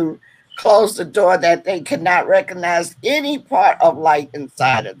 1832, close the door that they cannot recognize any part of light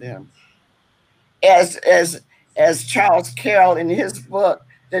inside of them. As Charles Carroll in his book,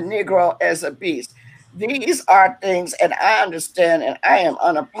 The Negro as a Beast. These are things, and I understand, and I am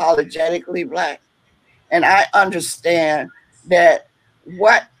unapologetically Black. And I understand that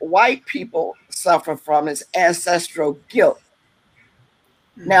what white people suffer from is ancestral guilt.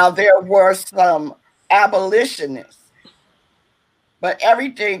 Now, there were some abolitionists, but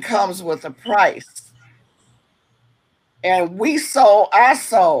everything comes with a price. And we sold our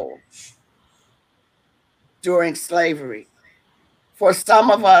souls during slavery. For some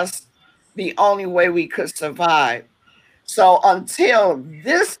of us, the only way we could survive. So until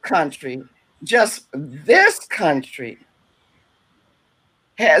this country, just this country,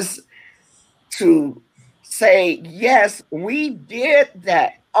 has to say, yes, we did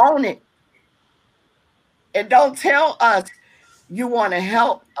that, own it. And don't tell us you want to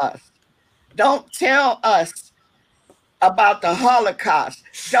help us. Don't tell us about the Holocaust.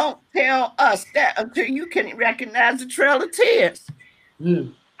 Don't tell us that until you can recognize the Trail of Tears.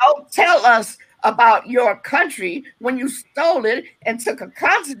 Don't tell us about your country when you stole it and took a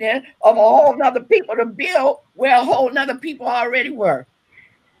continent of a whole nother people to build where a whole nother people already were.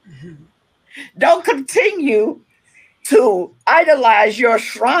 Don't continue to idolize your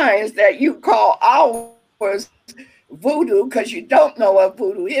shrines that you call ours voodoo, because you don't know what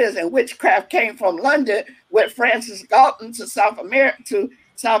voodoo is, and witchcraft came from London with Francis Galton to South America, to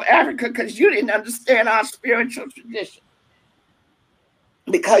South Africa, because you didn't understand our spiritual tradition.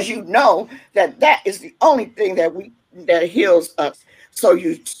 because you know that that is the only thing that heals us. So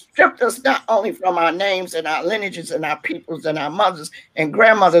you stripped us not only from our names and our lineages and our peoples and our mothers and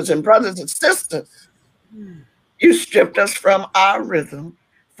grandmothers and brothers and sisters. You stripped us from our rhythm,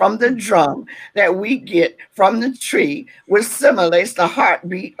 from the drum that we get from the tree, which simulates the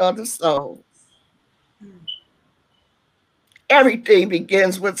heartbeat of the soul. Everything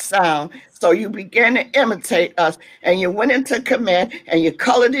begins with sound. So you began to imitate us, and you went into command, and you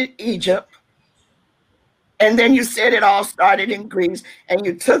colored it Egypt. And then you said it all started in Greece, and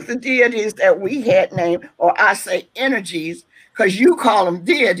you took the deities that we had named, or I say energies, because you call them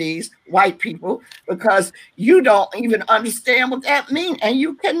deities, white people, because you don't even understand what that means. And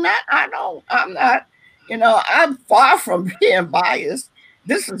you cannot, I'm not, I'm far from being biased.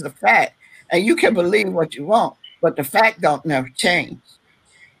 This is a fact. And you can believe what you want, but the fact don't never change.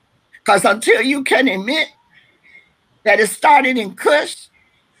 Because until you can admit that it started in Kush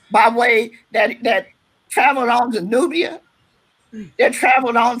by way that traveled on to Nubia, that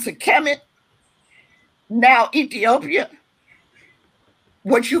traveled on to Kemet, now Ethiopia,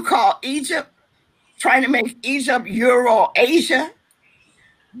 what you call Egypt, trying to make Egypt Euro-Asia.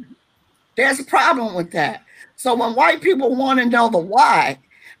 There's a problem with that. So when white people want to know the why,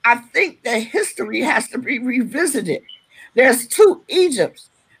 I think that history has to be revisited. There's two Egypts.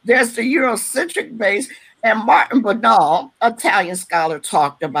 There's the Eurocentric base, and Martin Bernal, Italian scholar,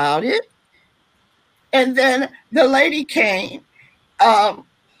 talked about it. And then the lady came,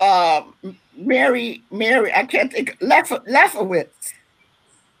 Mary, I can't think, Lefkowitz,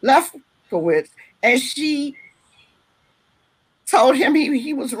 and she told him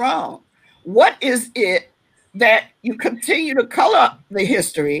he was wrong. What is it that you continue to color the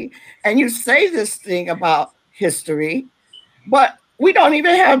history and you say this thing about history, but we don't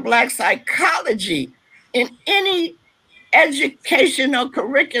even have Black psychology in any educational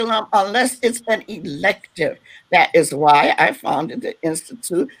curriculum unless it's an elective. That is why I founded the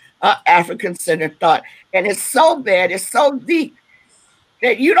Institute of African-Centered Thought. And it's so bad, it's so deep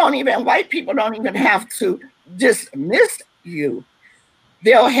that white people don't even have to dismiss you.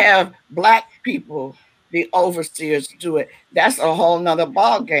 They'll have Black people, the overseers, do it. That's a whole nother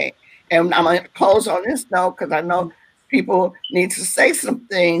ball game. And I'm going to close on this note because I know people need to say some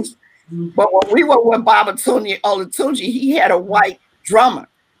things. But when we were with Babatunde Olatunji, he had a white drummer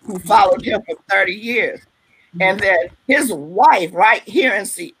who followed him for 30 years. And then his wife, right here in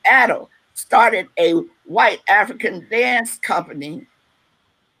Seattle, started a white African dance company.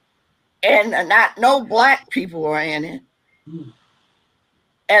 And no Black people are in it.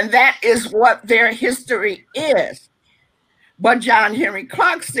 And that is what their history is. But John Henry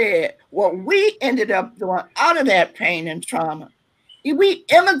Clarke said, what we ended up doing out of that pain and trauma, we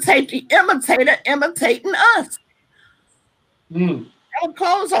imitate the imitator imitating us. I'll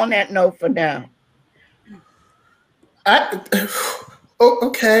close on that note for now.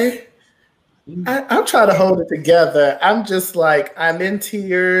 Okay. I'm trying to hold it together. I'm just like, I'm in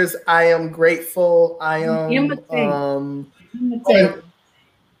tears. I am grateful. I am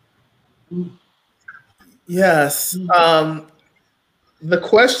yes. The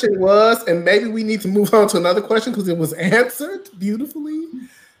question was, and maybe we need to move on to another question because it was answered beautifully.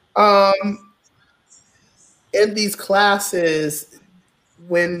 In these classes,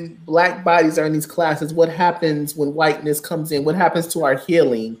 when Black bodies are in these classes, what happens when whiteness comes in? What happens to our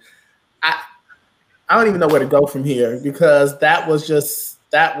healing? I don't even know where to go from here because that was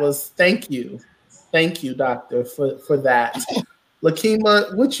thank you, doctor, for that. Lakima,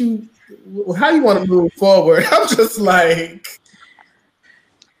 how you want to move forward? I'm just like,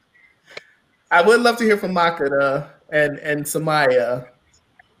 I would love to hear from Makeda and Samaya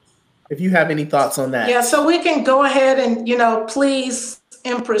if you have any thoughts on that. Yeah, so we can go ahead and, please,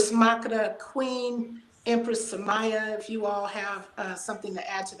 Empress Makeda, Queen Empress Samaya, if you all have something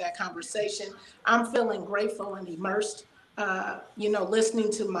to add to that conversation. I'm feeling grateful and immersed, listening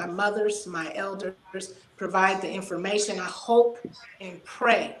to my mothers, my elders provide the information. I hope and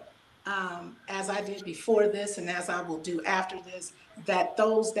pray, as I did before this and as I will do after this, that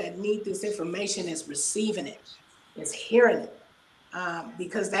those that need this information is receiving it, is hearing it,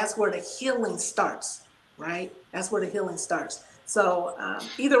 because that's where the healing starts, right? That's where the healing starts. So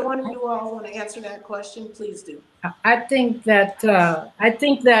either one of you all want to answer that question, please do. I think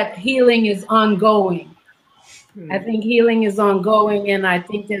that healing is ongoing. I think healing is ongoing, and I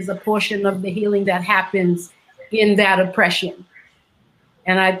think there's a portion of the healing that happens in that oppression.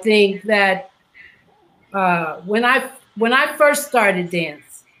 And I think that when I first started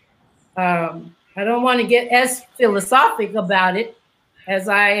dance, I don't want to get as philosophic about it as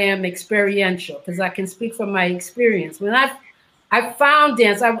I am experiential, because I can speak from my experience. When I I found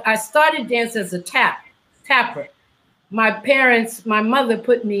dance. I started dance as a tapper. My mother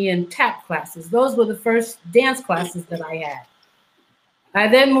put me in tap classes. Those were the first dance classes that I had. I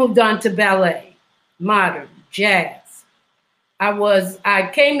then moved on to ballet, modern, jazz. I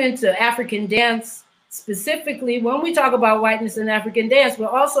came into African dance specifically. When we talk about whiteness in African dance, we're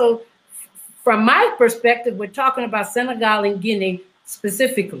also, from my perspective, we're talking about Senegal and Guinea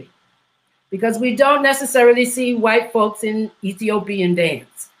specifically, because we don't necessarily see white folks in Ethiopian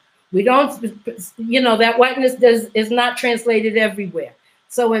dance. We don't, that whiteness is not translated everywhere.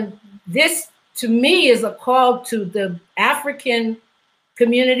 So this, to me, is a call to the African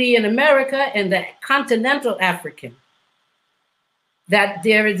community in America and the continental African, that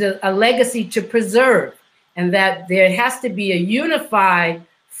there is a legacy to preserve, and that there has to be a unified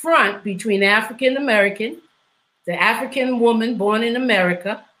front between African American, the African woman born in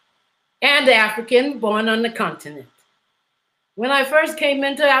America, and the African born on the continent. When I first came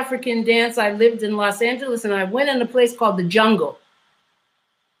into African dance, I lived in Los Angeles, and I went in a place called the Jungle.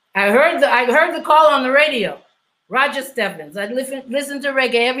 I heard the call on the radio, Roger Stephens. I'd listen to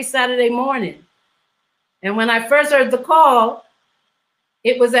reggae every Saturday morning. And when I first heard the call,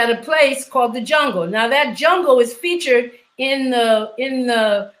 it was at a place called the Jungle. Now that Jungle is featured in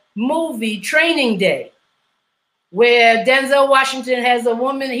the movie Training Day, where Denzel Washington has a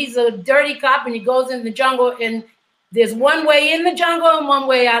woman, he's a dirty cop, and he goes in the jungle, and there's one way in the jungle and one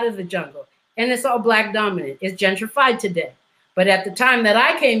way out of the jungle. And it's all Black dominant. It's gentrified today. But at the time that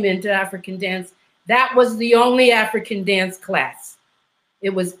I came into African dance, that was the only African dance class.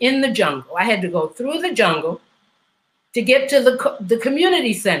 It was in the jungle. I had to go through the jungle to get to the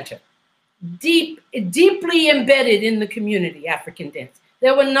community center, deeply embedded in the community, African dance.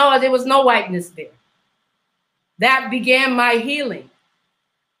 There was no whiteness there. That began my healing.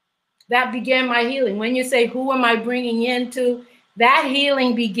 That began my healing. When you say, who am I bringing into, that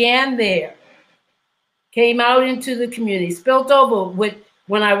healing began there, came out into the community, spilt over with,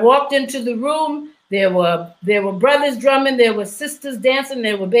 when I walked into the room, there were brothers drumming, there were sisters dancing,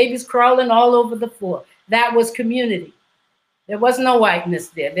 there were babies crawling all over the floor. That was community. There was no whiteness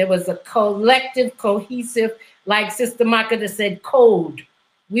there. There was a collective, cohesive, like Sister Makeda said, code.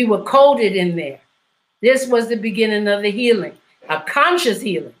 We were coded in there. This was the beginning of the healing, a conscious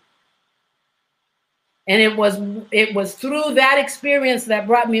healing. And it was through that experience that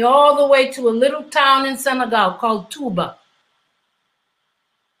brought me all the way to a little town in Senegal called Touba,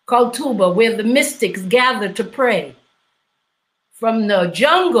 where the mystics gathered to pray. From the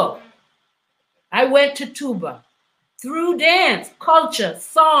jungle, I went to Touba through dance, culture,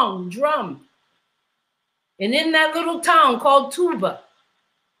 song, drum. And in that little town called Touba,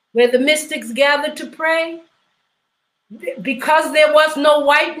 where the mystics gathered to pray, because there was no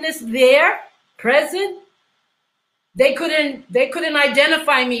whiteness there present, they couldn't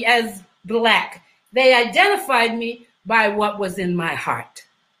identify me as Black. They identified me by what was in my heart.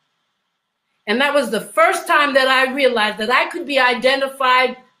 And that was the first time that I realized that I could be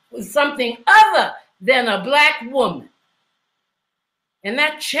identified with something other than a Black woman. And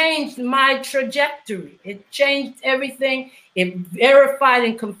that changed my trajectory. It changed everything. It verified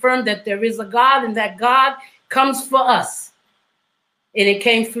and confirmed that there is a God, and that God comes for us. And it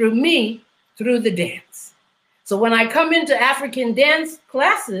came through me, through the dance. So when I come into African dance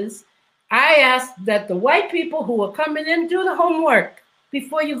classes, I ask that the white people who are coming in do the homework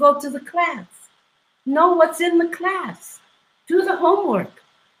before you go to the class. Know what's in the class. Do the homework.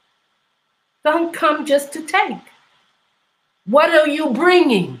 Don't come just to take. What are you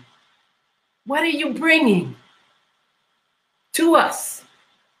bringing? What are you bringing to us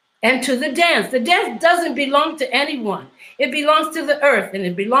and to the dance? The dance doesn't belong to anyone. It belongs to the earth, and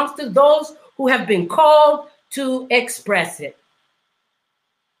it belongs to those who have been called to express it.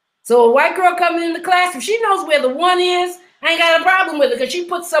 So a white girl coming in the class, if she knows where the one is, I ain't got a problem with it because she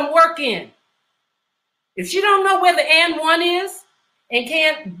put some work in. If she don't know where the and one is and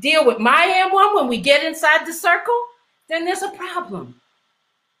can't deal with my and one when we get inside the circle, then there's a problem.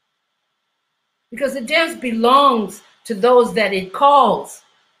 Because the dance belongs to those that it calls.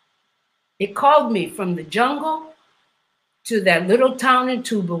 It called me from the jungle to that little town in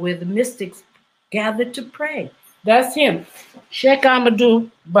Touba where the mystics gathered to pray. That's him, Sheikh Amadou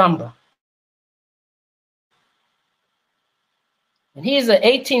Bamba. And he's an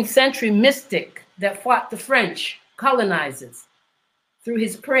 18th century mystic that fought the French colonizers through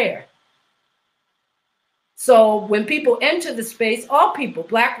his prayer. So when people enter the space, all people,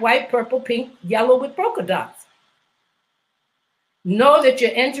 Black, white, purple, pink, yellow with polka dots, know that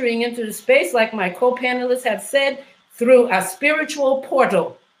you're entering into the space, like my co-panelists have said, through a spiritual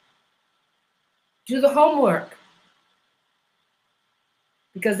portal. Do the homework.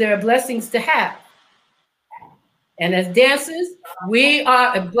 because there are blessings to have. And as dancers,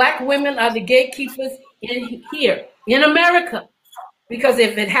 Black women are the gatekeepers in here, in America. Because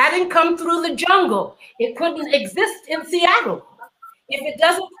if it hadn't come through the jungle, it couldn't exist in Seattle. If it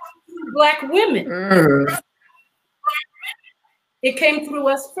doesn't come through Black women, it came through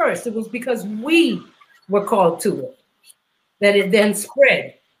us first. It was because we were called to it that it then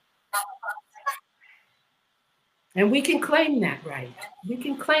spread. And we can claim that right. We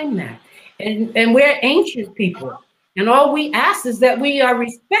can claim that. And we're ancient people. And all we ask is that we are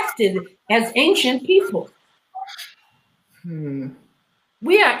respected as ancient people.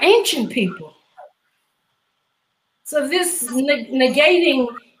 We are ancient people. So this negating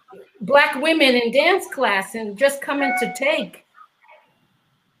Black women in dance class and just coming to take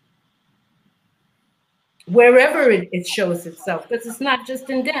wherever it shows itself, because it's not just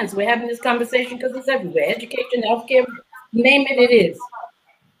in dance. We're having this conversation because it's everywhere. Education, healthcare, name it, it is.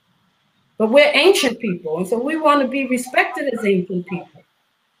 But we're ancient people, and so we want to be respected as ancient people.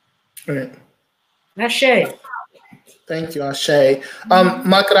 Right. Ashe. Thank you, Ashe.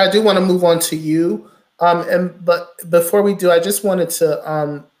 Makata, I do want to move on to you. But before we do, I just wanted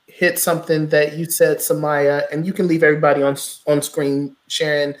to hit something that you said, Samaya, and you can leave everybody on screen,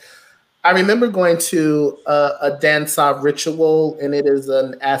 Sharon. I remember going to a dance-off ritual, and it is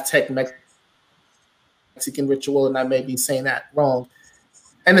an Aztec Mexican ritual, and I may be saying that wrong.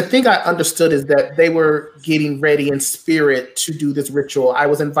 And the thing I understood is that they were getting ready in spirit to do this ritual. I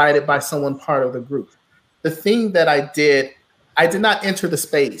was invited by someone part of the group. The thing that I did not enter the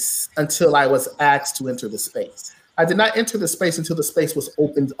space until I was asked to enter the space. I did not enter the space until the space was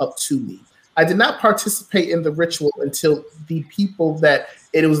opened up to me. I did not participate in the ritual until the people that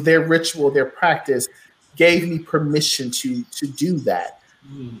it was their ritual, their practice, gave me permission to do that.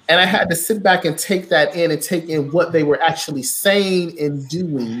 And I had to sit back and take that in and take in what they were actually saying and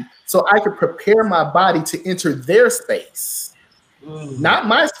doing so I could prepare my body to enter their space, not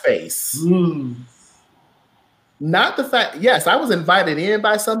my space. Not the fact, yes, I was invited in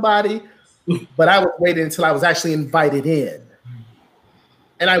by somebody, but I was waiting until I was actually invited in.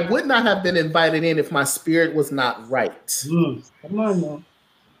 And I would not have been invited in if my spirit was not right. Come on now.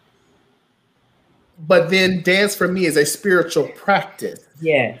 But then dance for me is a spiritual practice.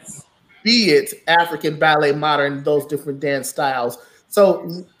 Yes. Be it African, ballet, modern, those different dance styles.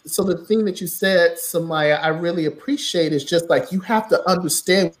 So the thing that you said, Samaya, I really appreciate is just like you have to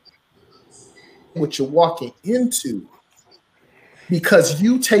understand what you're walking into, because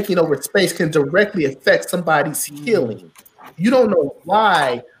you taking over space can directly affect somebody's healing. You don't know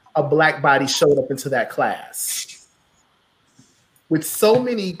why a Black body showed up into that class. With so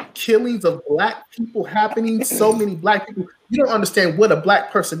many killings of Black people happening, so many Black people, you don't understand what a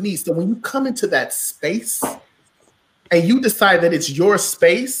Black person needs. So when you come into that space and you decide that it's your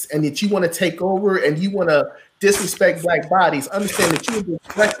space and that you want to take over and you want to disrespect Black bodies, understand that you're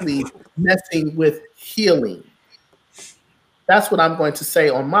directly messing with healing. That's what I'm going to say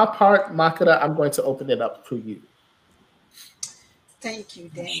on my part. Makata, I'm going to open it up for you. Thank you,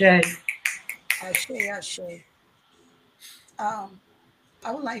 Dan. Ashe.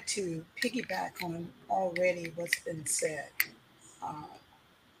 I would like to piggyback on already what's been said.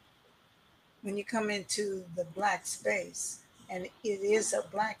 When you come into the Black space, and it is a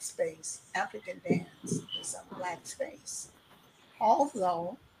Black space, African dance is a Black space,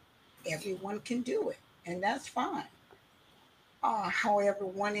 although everyone can do it, and that's fine. However,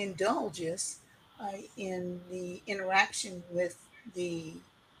 one indulges in the interaction with the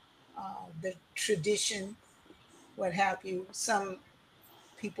tradition, what have you. Some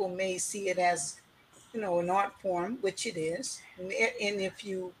people may see it as, an art form, which it is. And if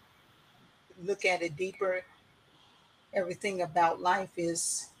you look at it deeper, everything about life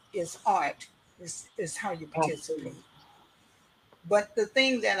is art, is how you participate. But the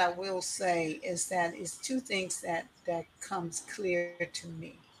thing that I will say is that it's two things that comes clear to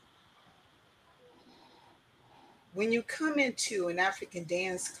me. When you come into an African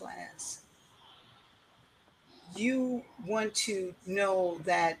dance class, you want to know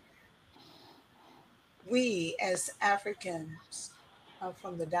that we as Africans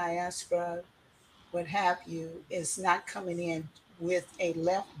from the diaspora, what have you, is not coming in with a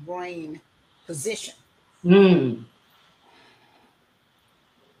left brain position.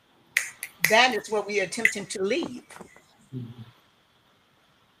 That is what we are attempting to leave.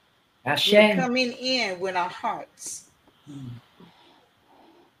 We're coming in with our hearts.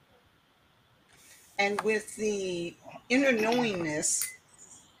 And with the inner knowingness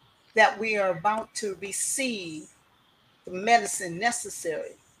that we are about to receive the medicine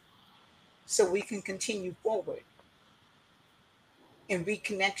necessary so we can continue forward and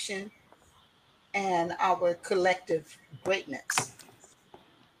reconnection and our collective greatness.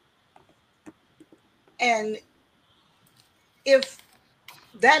 And if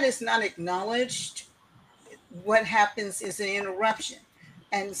that is not acknowledged, what happens is an interruption.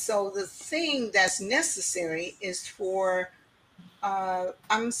 And so the thing that's necessary is for,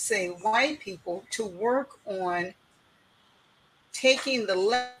 I'm saying, white people to work on taking the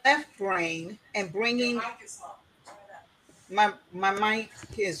left brain and bringing my mic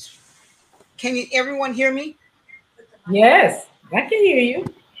is, can you everyone hear me? Yes, I can hear you.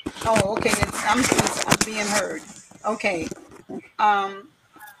 Oh, okay. I'm being heard. Okay.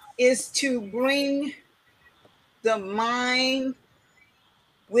 Is to bring the mind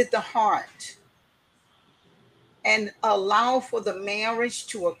with the heart and allow for the marriage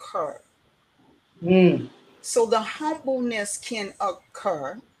to occur. So the humbleness can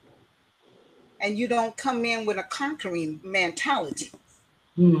occur and you don't come in with a conquering mentality.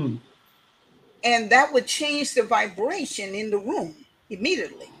 And that would change the vibration in the room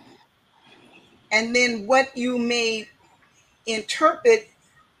immediately. And then what you may interpret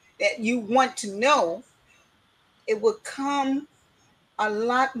that you want to know, it will come a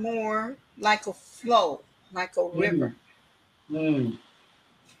lot more like a flow, like a river. And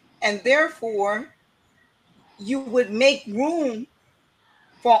therefore, you would make room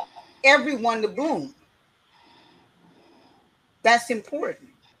for everyone to bloom. That's important.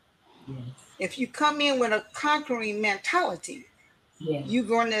 Yes. If you come in with a conquering mentality, Yes. you're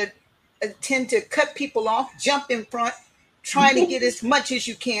going to tend to cut people off, jump in front, try to get as much as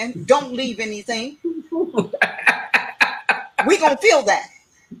you can. Don't leave anything. We're going to feel that.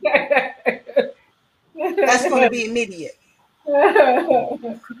 That's going to be immediate.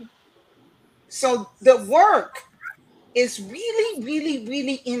 So the work is really, really,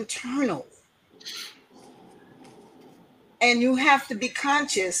 really internal. And you have to be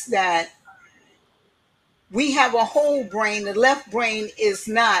conscious that we have a whole brain. The left brain is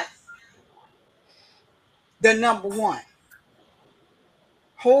not the number one.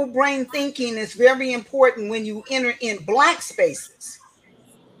 Whole brain thinking is very important when you enter in black spaces.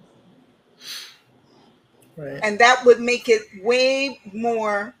 Right. And that would make it way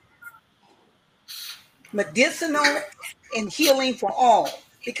more medicinal and healing for all.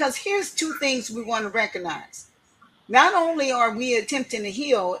 Because here's two things we want to recognize. Not only are we attempting to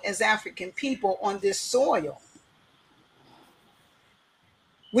heal as African people on this soil,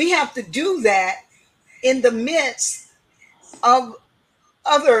 we have to do that in the midst of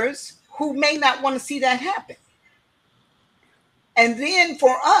others who may not want to see that happen. And then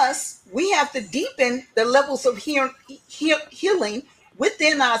for us, we have to deepen the levels of healing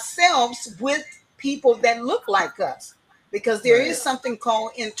within ourselves with people that look like us, because there is something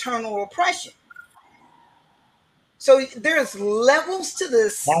called internal oppression. So there's levels to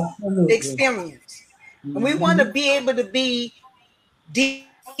this experience. And we want to be able to be deep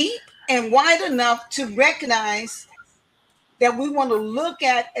and wide enough to recognize that we want to look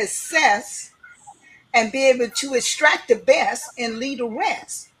at, assess, and be able to extract the best and leave the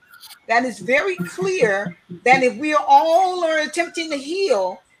rest. That is very clear that if we all are attempting to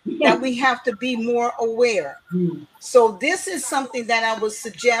heal, that we have to be more aware. So this is something that I would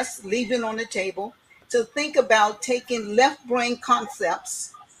suggest leaving on the table, to think about taking left brain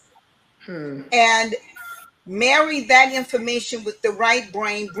concepts and marry that information with the right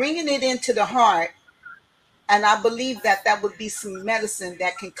brain, bringing it into the heart. And I believe that that would be some medicine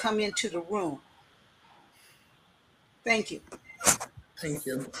that can come into the room. Thank you. Thank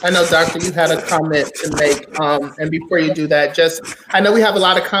you. I know, Doctor, you had a comment to make. And before you do that, I know we have a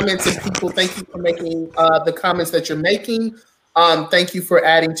lot of comments and people. Thank you for making the comments that you're making. Thank you for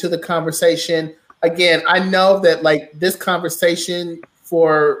adding to the conversation. Again, I know that like this conversation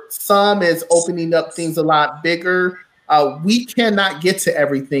for some is opening up things a lot bigger. We cannot get to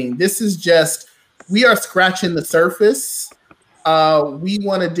everything. This is just, we are scratching the surface. We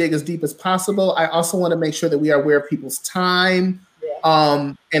want to dig as deep as possible. I also want to make sure that we are aware of people's time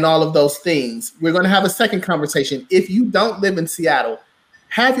and all of those things. We're going to have a second conversation. If you don't live in Seattle,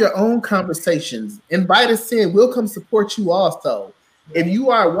 have your own conversations. Invite us in. We'll come support you also. If you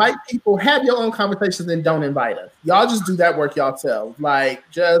are white people, have your own conversations and don't invite us. Y'all just do that work yourselves. Like,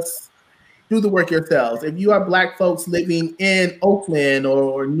 just do the work yourselves. If you are Black folks living in Oakland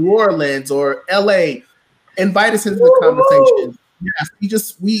or New Orleans or LA, invite us into the conversation.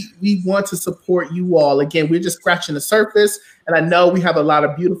 Yes, we want to support you all. Again, we're just scratching the surface. And I know we have a lot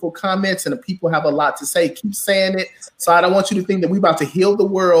of beautiful comments and the people have a lot to say. Keep saying it. So I don't want you to think that we're about to heal the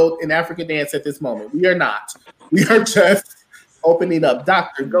world in African dance at this moment. We are not. We are just opening up.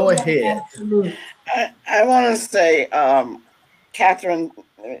 Doctor, go ahead. I want to say Catherine,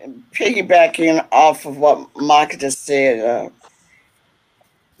 piggybacking off of what Makita said,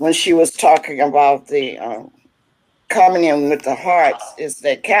 when she was talking about the coming in with the hearts, is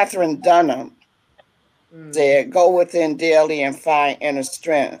that Catherine Dunham said, "Go within daily and find inner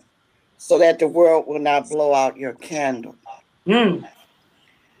strength, so that the world will not blow out your candle."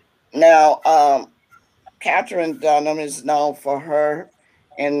 Now, Catherine Dunham is known for her,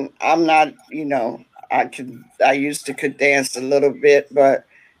 and I'm not, I used to could dance a little bit, but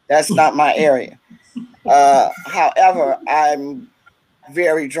that's not my area. However, I'm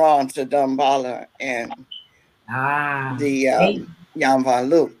very drawn to Damballa and the Jan van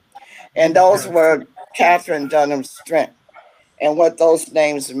Loop. And those were Catherine Dunham's strength. And what those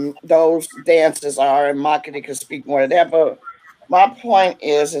names, those dances are, and Makita could speak more to that. But my point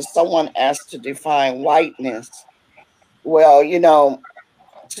is, if someone asked to define whiteness, well,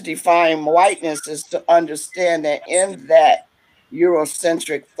 to define whiteness is to understand that in that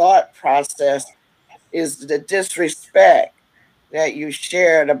Eurocentric thought process is the disrespect that you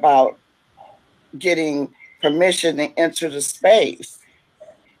shared about getting permission to enter the space.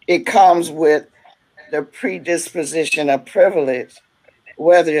 It comes with the predisposition of privilege,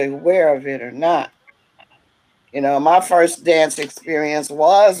 whether you're aware of it or not. My first dance experience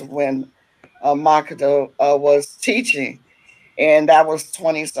was when Makita was teaching, and that was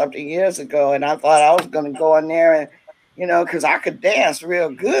 20 something years ago. And I thought I was going to go in there and, because I could dance real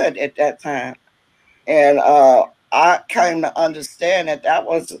good at that time. And I came to understand that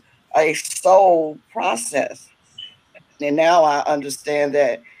was a soul process. And now I understand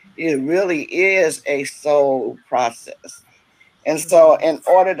that it really is a soul process. And so, in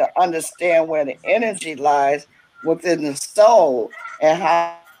order to understand where the energy lies within the soul and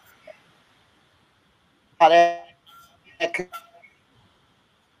how that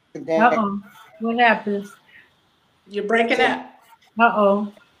Uh-oh. What happens? You're breaking up.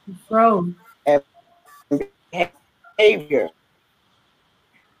 Uh-oh. You froze. And behavior.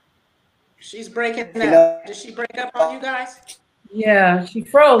 She's breaking up. Did she break up on you guys? Yeah, she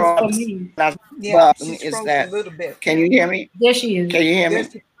froze for me. Yeah, she's froze a little bit. Can you hear me? There she is. Can you hear me?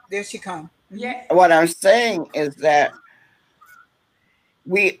 There she comes. Yeah. What I'm saying is that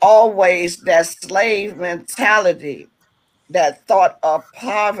we always, that slave mentality, that thought of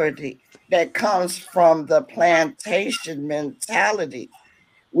poverty that comes from the plantation mentality,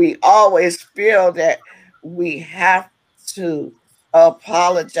 we always feel that we have to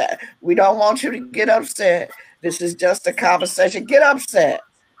apologize. We don't want you to get upset. This is just a conversation. Get upset.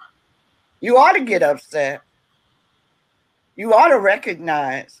 You ought to get upset. You ought to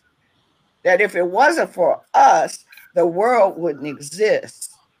recognize that if it wasn't for us, the world wouldn't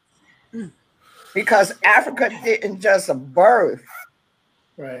exist. Because Africa didn't just birth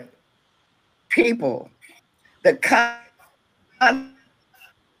people. The continent.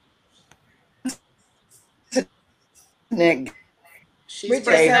 She's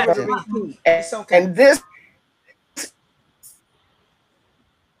breaking up. It's okay. And this.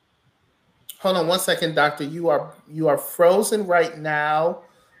 Hold on one second, doctor. You are frozen right now.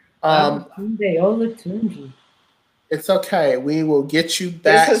 It's okay. We will get you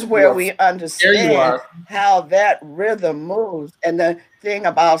back. This is where we understand how that rhythm moves. And the thing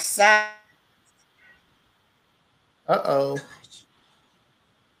about sound. Uh-oh.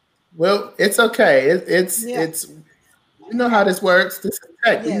 Well, it's okay. It's you know how this works. This is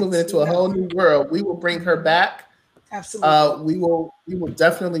tech. We're moving into a whole new world. We will bring her back. Absolutely. We will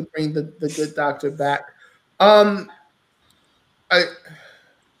definitely bring the good doctor back.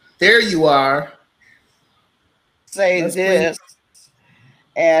 There you are. Let's this.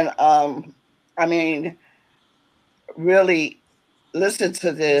 And I mean, really listen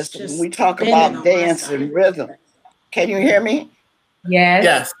to this. When we talk about dance and rhythm. Can you hear me?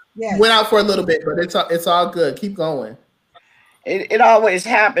 Yes. Went out for a little bit, but it's all good. Keep going. It always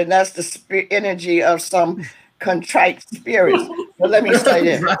happens. That's the energy of some contrite spirits. But let me say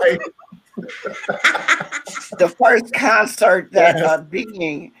this. The first concert that a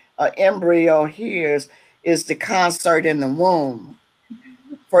being, an embryo hears is the concert in the womb.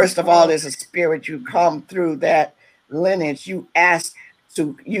 First of all, as a spirit, you come through that lineage. You ask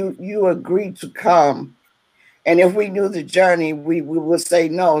to, you agree to come. And if we knew the journey, we would say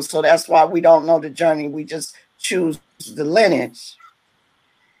no. So that's why we don't know the journey. We just choose the lineage.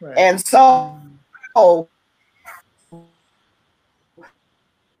 Right. And so,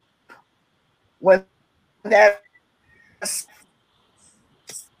 when that.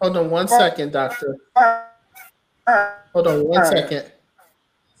 Hold on one second, doctor. Hold on one second.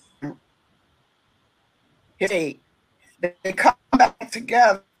 They come back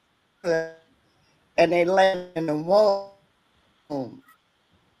together and they land in the womb. womb.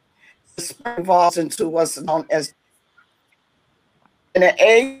 The sperm evolves into what's known as an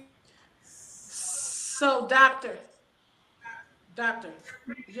egg. So, doctor,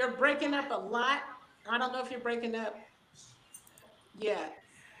 you're breaking up a lot. I don't know if you're breaking up. Yeah.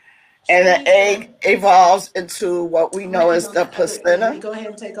 And an egg evolves into what we know as the placenta. Go ahead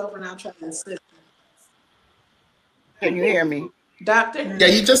and take over and I'll try to assist. Can you hear me? Doctor? Yeah,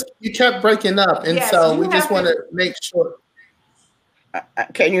 you kept breaking up. And Yes, so we just want to make sure.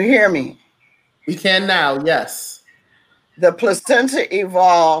 Can you hear me? We can now, yes. The placenta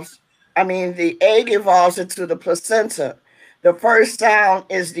evolves, the egg evolves into the placenta. The first sound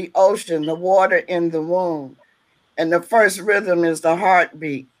is the ocean, the water in the womb. And the first rhythm is the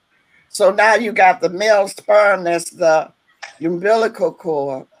heartbeat. So now you got the male sperm, that's the umbilical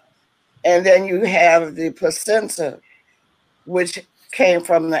cord. And then you have the placenta, which came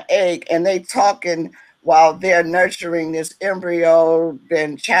from the egg. And they talking while they're nurturing this embryo,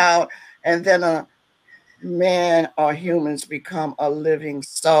 then child, and then a man or humans become a living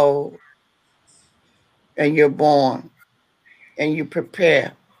soul. And you're born and you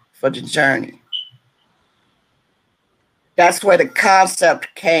prepare for the journey. That's where the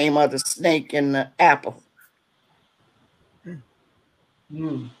concept came of the snake and the apple.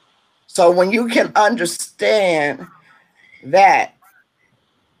 Mm. So when you can understand that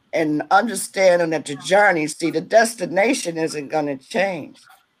and understanding that the journey, see, the destination isn't going to change,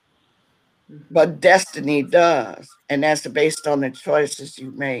 but destiny does. And that's based on the choices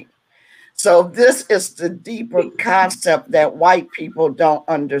you make. So this is the deeper concept that white people don't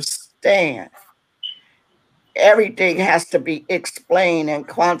understand. Everything has to be explained and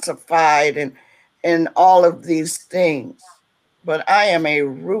quantified and all of these things. But I am a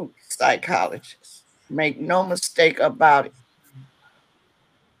root psychologist. Make no mistake about it.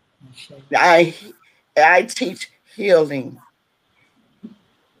 I teach healing.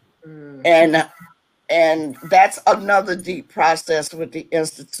 And that's another deep process with the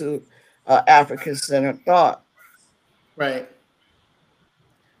Institute of African-Centered Thought. Right.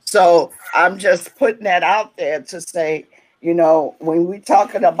 So I'm just putting that out there to say, when we're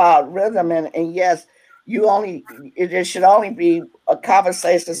talking about rhythm, and yes, it should only be a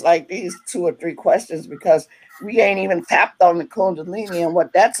conversations like these, 2 or 3 questions, because we ain't even tapped on the Kundalini and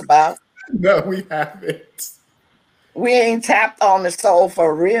what that's about. No, we haven't. We ain't tapped on the soul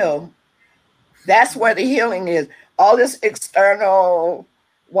for real. That's where the healing is. All this external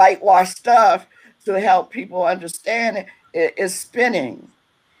whitewash stuff to help people understand it is spinning.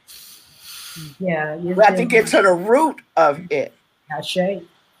 Yeah. We have to get to the root of it. Ashe.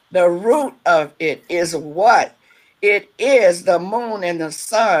 The root of it is what? It is the moon and the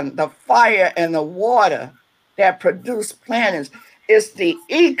sun, the fire and the water that produce planets. It's the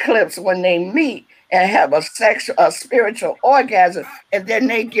eclipse when they meet and have a spiritual orgasm, and then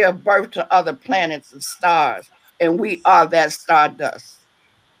they give birth to other planets and stars. And we are that stardust.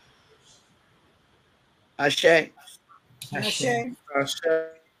 Ashe. Ashe.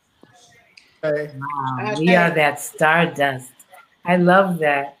 Wow, we are that stardust. I love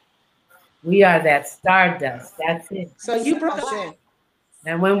that. We are that stardust. That's it. So you broke up.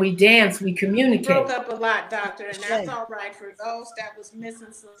 And when we dance, we communicate. You broke up a lot, doctor, and that's all right. For those that was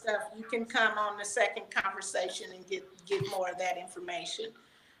missing some stuff, you can come on the second conversation and get more of that information.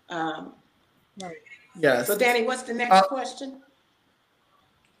 Yes. So Danny, what's the next question?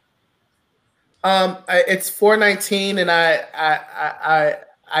 It's 4:19, and I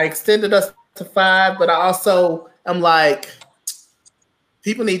extended us to 5, but I also am like,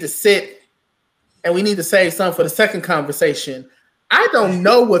 people need to sit, and we need to save some for the second conversation. I don't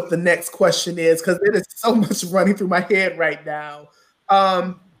know what the next question is because there is so much running through my head right now.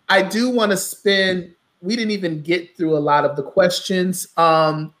 I do want to we didn't even get through a lot of the questions.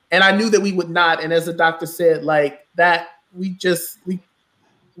 And I knew that we would not. And as the doctor said, like that, we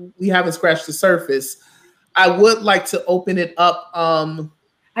haven't scratched the surface. I would like to open it up.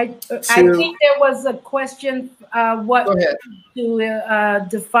 I think there was a question, to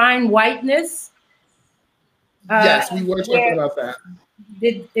define whiteness. Yes, we were talking about that.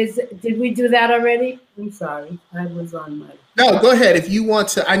 Did we do that already? I'm sorry, I was on my. No, go ahead if you want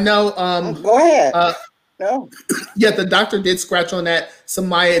to. I know. Go ahead. No. Yeah, the doctor did scratch on that.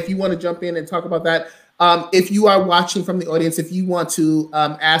 Samaya, if you want to jump in and talk about that. If you are watching from the audience, if you want to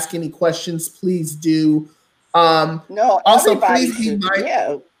ask any questions, please do. No. Also, please be mindful.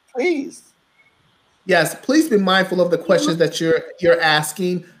 Yeah, please. Yes, please be mindful of the questions that you're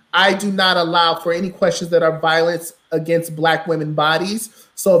asking. I do not allow for any questions that are violence against Black women bodies.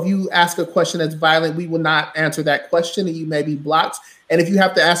 So if you ask a question that's violent, we will not answer that question and you may be blocked. And if you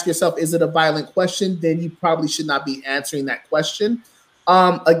have to ask yourself, is it a violent question? Then you probably should not be answering that question.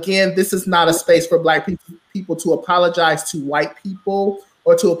 Again, this is not a space for Black people to apologize to white people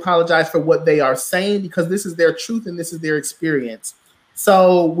or to apologize for what they are saying, because this is their truth and this is their experience.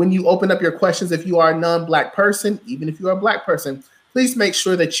 So when you open up your questions, if you are a non-Black person, even if you are a Black person, please make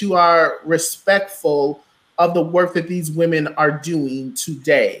sure that you are respectful of the work that these women are doing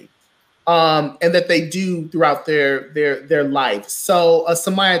today, and that they do throughout their life. So,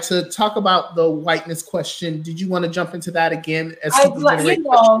 Samaya, to talk about the whiteness question, did you want to jump into that again? As like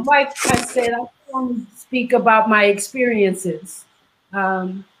I said, I want to speak about my experiences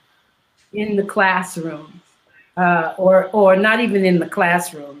in the classroom, or not even in the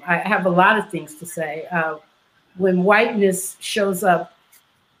classroom. I have a lot of things to say. When whiteness shows up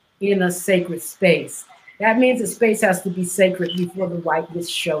in a sacred space, that means the space has to be sacred before the whiteness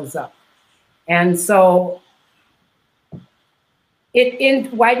shows up. And so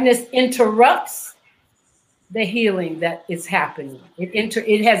whiteness interrupts the healing that is happening.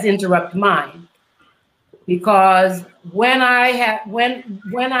 It has interrupted mine, because when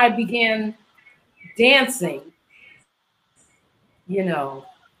I began dancing, you know,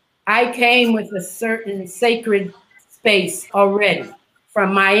 I came with a certain sacred space already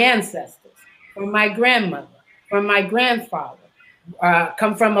from my ancestors, from my grandmother, from my grandfather,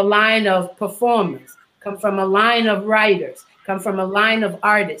 come from a line of performers, come from a line of writers, come from a line of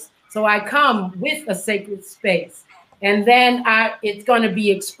artists. So I come with a sacred space, and then it's going to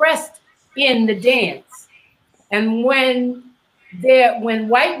be expressed in the dance. And when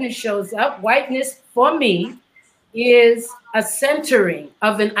whiteness shows up, whiteness for me is a centering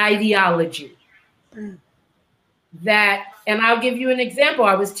of an ideology. That, and I'll give you an example.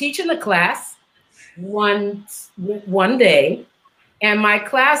 I was teaching a class one day, and my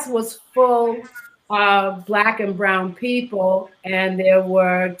class was full of Black and brown people, and there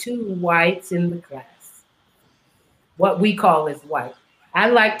were 2 whites in the class. What we call is white. I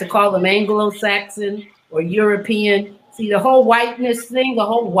like to call them Anglo-Saxon or European. See, the whole whiteness thing, the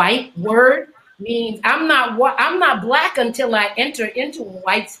whole white word means I'm not Black until I enter into a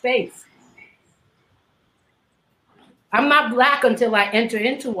white space. I'm not Black until I enter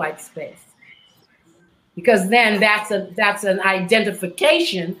into white space, because then that's an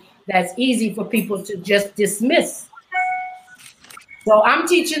identification that's easy for people to just dismiss. So I'm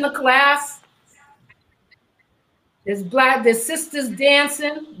teaching a class. There's sisters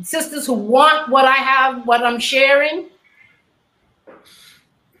dancing, sisters who want what I have, what I'm sharing.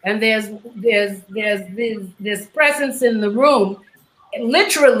 And there's presence in the room. It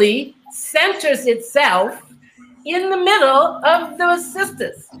literally centers itself in the middle of those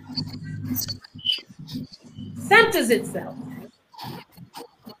sisters. Centers itself.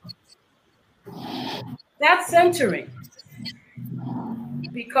 That's centering.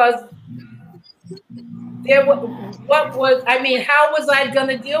 Because how was I going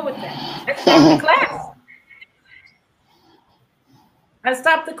to deal with that? I stopped the class. I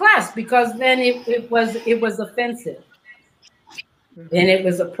stopped the class because then it was offensive, and it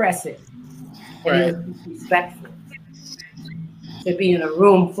was oppressive, and it was disrespectful to be in a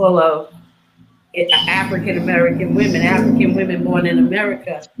room full of African women born in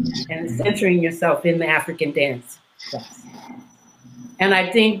America, and centering yourself in the African dance class. And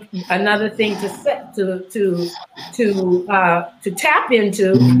I think another thing to tap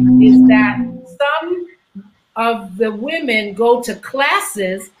into is that some of the women go to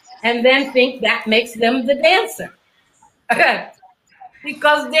classes and then think that makes them the dancer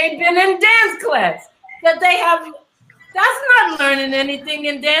because they've been in dance class. That's not learning anything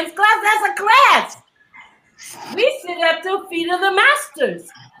in dance class. That's a class. We sit at the feet of the masters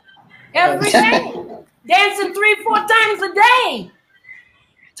every day, dancing 3-4 times a day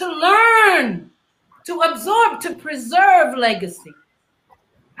to learn, to absorb, to preserve legacy.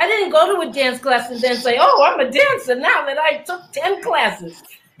 I didn't go to a dance class and then say, oh, I'm a dancer now that I took 10 classes.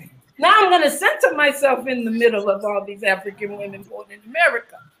 Now I'm going to center myself in the middle of all these African women born in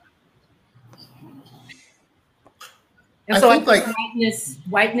America. And so I think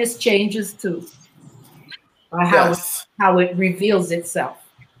whiteness changes too. How it reveals itself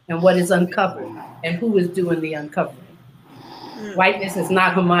and what is uncovered and who is doing the uncovering. Whiteness is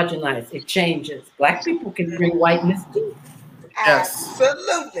not homogenized. It changes. Black people can bring whiteness too. Yes.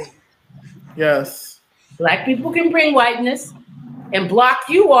 Absolutely. Yes. Black people can bring whiteness and block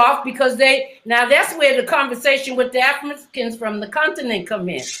you off because now that's where the conversation with the Africans from the continent come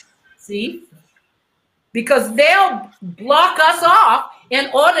in. See? Because they'll block us off in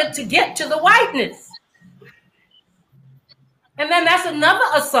order to get to the whiteness. And then that's another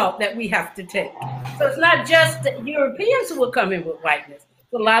assault that we have to take. So it's not just the Europeans who will come in with whiteness.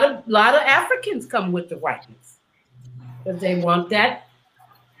 A lot of Africans come with the whiteness because they want that,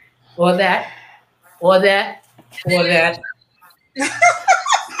 or that, or that, or that.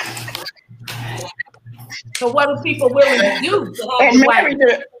 So what are people willing to do to have the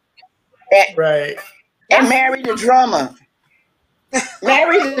whiteness? Right. And marry the drummer.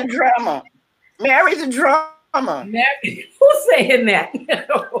 Marry the drummer. Marry the drummer. Who's saying that?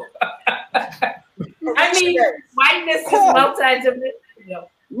 I mean, whiteness is multidimensional.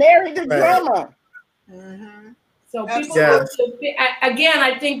 Marry the drummer. Mm-hmm. So people, again,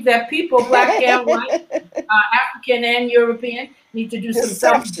 I think that people, black and white, African and European, need to do some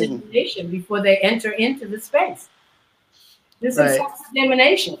self-examination before they enter into the space. This is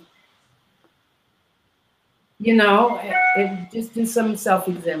self-examination. You know, just do some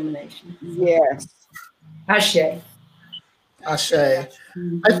self-examination. Yes. Ashe. Ashe. I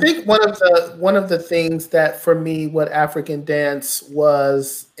think one of the things that for me, what African dance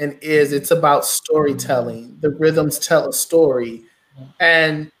was and is, it's about storytelling. The rhythms tell a story.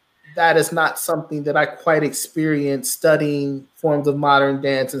 And that is not something that I quite experienced studying forms of modern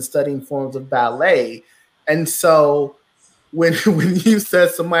dance and studying forms of ballet. And so when you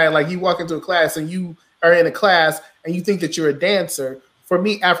said somebody, like you walk into a class and you are in a class and you think that you're a dancer, for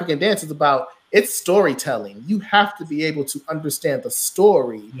me, African dance is about, it's storytelling. You have to be able to understand the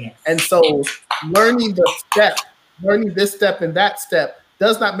story. Yes. And so learning this step and that step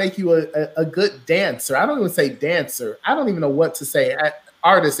does not make you a good dancer. I don't even say dancer. I don't even know what to say.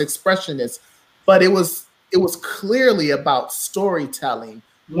 Artist, expressionist. But it was clearly about storytelling.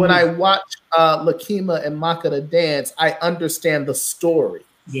 When I watch Lakima and Makata dance, I understand the story.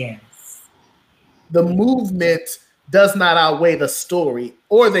 Yes. The movement does not outweigh the story,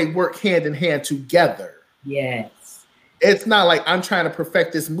 or they work hand in hand together. Yes. It's not like I'm trying to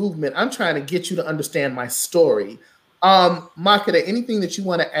perfect this movement. I'm trying to get you to understand my story. Makata, anything that you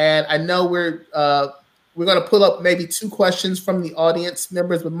want to add? I know we're going to pull up maybe 2 questions from the audience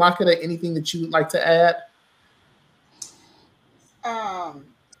members, but Makata, anything that you would like to add?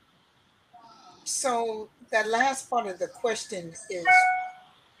 So that last part of the question is,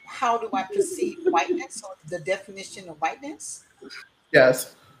 how do I perceive whiteness, or the definition of whiteness?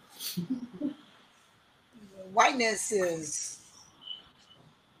 Yes. Whiteness is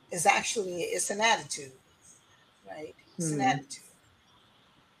actually, it's an attitude, right? It's an attitude,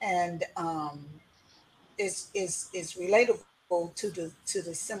 and it's relatable to the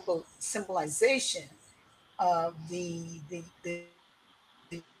symbolization of the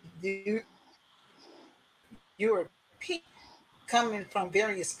European, coming from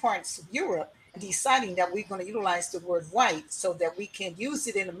various parts of Europe, deciding that we're going to utilize the word white so that we can use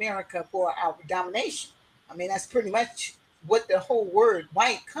it in America for our domination. I mean, that's pretty much what the whole word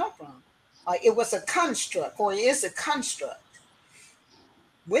white come from. It was a construct, or is a construct.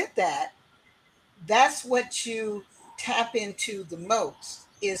 With that, that's what you tap into the most,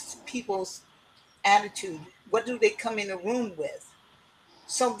 is people's attitude. What do they come in a room with?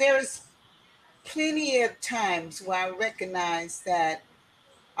 So there's plenty of times where I recognize that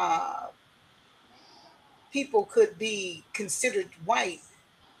people could be considered white,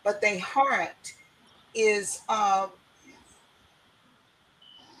 but their heart is, how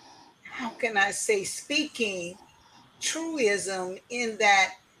can I say, speaking truism, in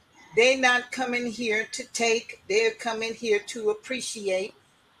that they're not coming here to take, they're coming here to appreciate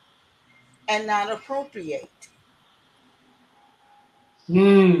and not appropriate.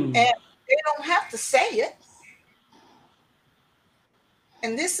 And they don't have to say it.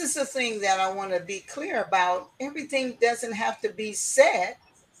 And this is the thing that I want to be clear about. Everything doesn't have to be said.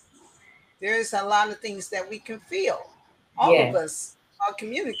 There's a lot of things that we can feel. All of us are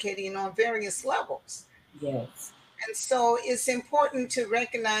communicating on various levels. Yes. And so it's important to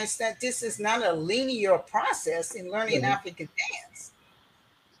recognize that this is not a linear process in learning African dance.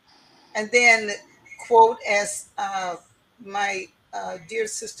 And then, quote, as my dear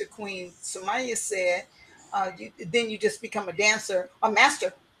sister Queen Samaya said, then you just become a dancer, a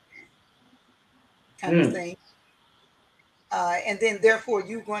master kind of thing. And then therefore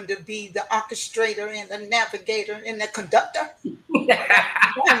you're going to be the orchestrator and the navigator and the conductor.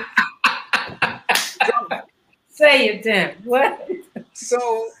 Say it then. What?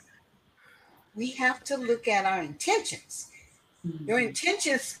 So we have to look at our intentions. Your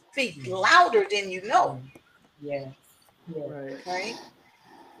intentions speak louder than you know. Yes. Right.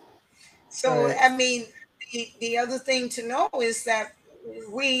 So I mean, the other thing to know is that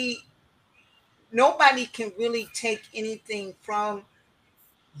nobody can really take anything from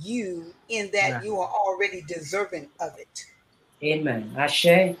you in that you are already deserving of it. Amen.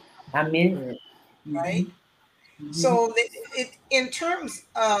 Ashe. Amen. Right? So in terms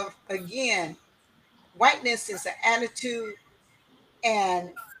of, again, whiteness is an attitude,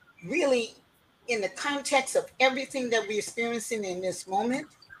 and really in the context of everything that we're experiencing in this moment,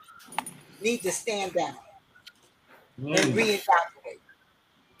 need to stand down and reevaluate.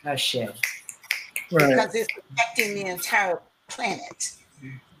 Ashe. Because it's affecting the entire planet.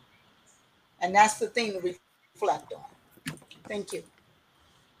 And that's the thing to reflect on. Thank you.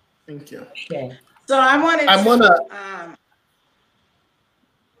 Thank you. Okay. So I wanted to,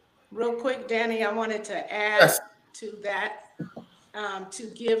 real quick, Danny, I wanted to add to that, to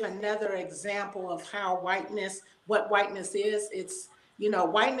give another example of how what whiteness is. It's,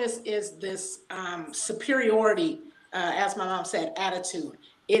 whiteness is this superiority, as my mom said, attitude.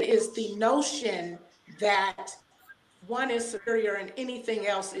 It is the notion that one is superior and anything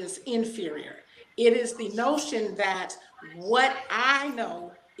else is inferior. It is the notion that what I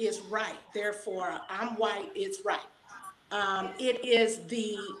know is right, therefore I'm white, it's right. It is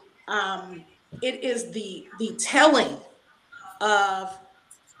the telling of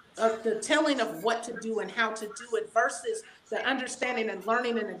what to do and how to do it, versus the understanding and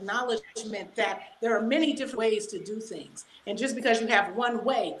learning and acknowledgement that there are many different ways to do things. And just because you have one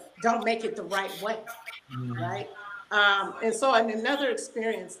way, don't make it the right way, right? And so another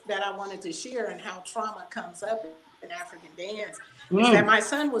experience that I wanted to share and how trauma comes up in African dance is that my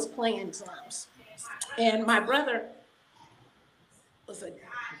son was playing drums. And my brother was a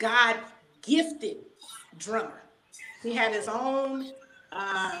God-gifted drummer. He had his own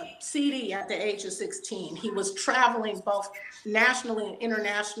CD at the age of 16. He was traveling both nationally and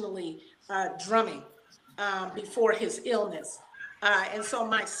internationally drumming before his illness. And so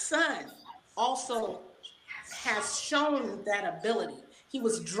my son also has shown that ability. He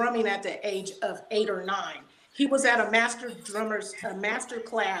was drumming at the age of 8 or 9. He was at a master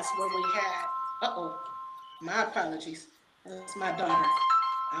class where we had, my apologies. That's my daughter.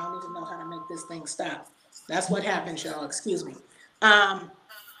 I don't even know how to make this thing stop. That's what happens, y'all. Excuse me.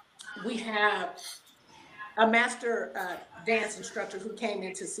 We have a master dance instructor who came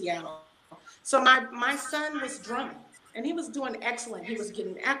into Seattle. So my son was drumming, and he was doing excellent. He was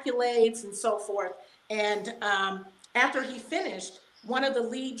getting accolades and so forth. And after he finished, one of the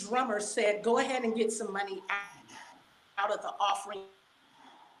lead drummers said, "Go ahead and get some money out of the offering."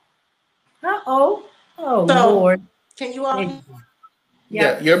 Oh, so, Lord. Can you all?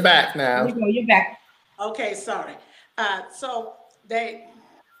 Yeah, you're back now. You're back. Okay, sorry. So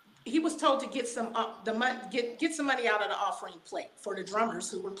he was told to get some get some money out of the offering plate for the drummers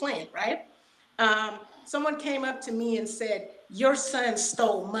who were playing, right? Someone came up to me and said, "Your son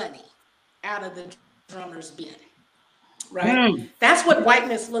stole money out of the drummer's bin," right? That's what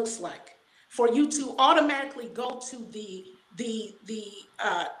whiteness looks like. For you to automatically go to the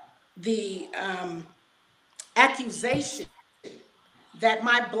accusation that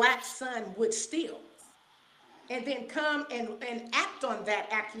my Black son would steal, and then come and act on that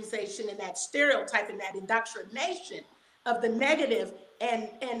accusation and that stereotype and that indoctrination of the negative and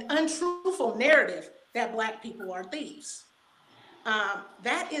untruthful narrative that Black people are thieves.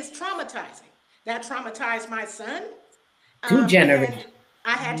 That is traumatizing. That traumatized my son. 2 generations.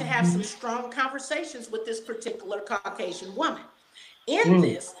 I had to have some strong conversations with this particular Caucasian woman. In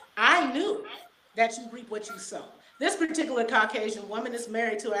this, I knew that you reap what you sow. This particular Caucasian woman is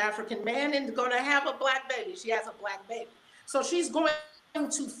married to an African man and going to have a Black baby. She has a Black baby. So she's going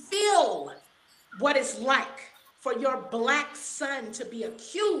to feel what it's like for your Black son to be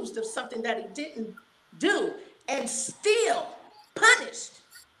accused of something that he didn't do and still punished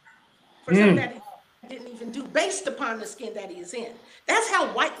for something that he didn't even do based upon the skin that he is in. That's how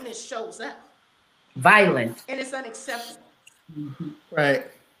whiteness shows up. Violent. And it's unacceptable. Right.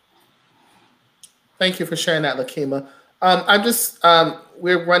 Thank you for sharing that, Lakima. I'm just,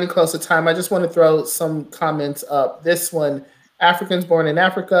 we're running close to time. I just want to throw some comments up. This one, Africans born in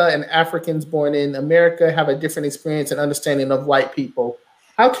Africa and Africans born in America have a different experience and understanding of white people.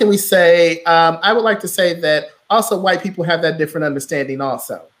 How can we say, I would like to say that also white people have that different understanding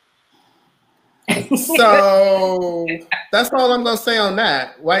also. So that's all I'm going to say on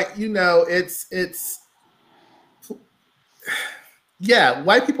that. White, yeah,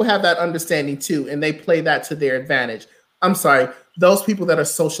 white people have that understanding too, and they play that to their advantage. I'm sorry, those people that are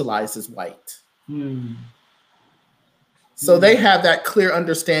socialized as white. So they have that clear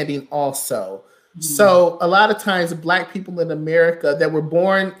understanding also. So a lot of times Black people in America that were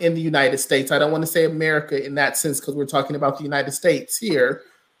born in the United States, I don't want to say America in that sense because we're talking about the United States here.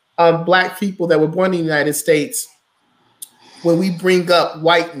 Black people that were born in the United States when we bring up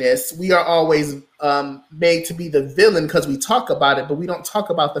whiteness, we are always made to be the villain because we talk about it, but we don't talk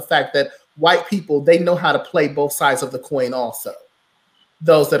about the fact that white people, they know how to play both sides of the coin also,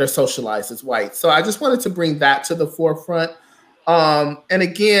 those that are socialized as white. So I just wanted to bring that to the forefront. And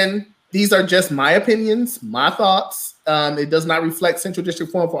again, these are just my opinions, my thoughts. It does not reflect Central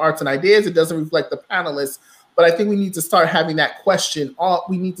District Forum for Arts and Ideas. It doesn't reflect the panelists, but I think we need to start having that question.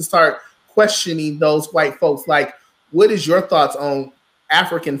 We need to start questioning those white folks. Like, what is your thoughts on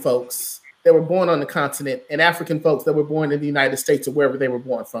African folks that were born on the continent and African folks that were born in the United States or wherever they were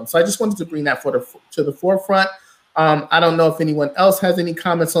born from? So I just wanted to bring that to the forefront. I don't know if anyone else has any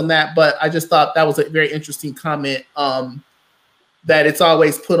comments on that, but I just thought that was a very interesting comment, that it's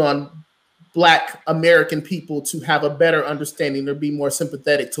always put on Black American people to have a better understanding or be more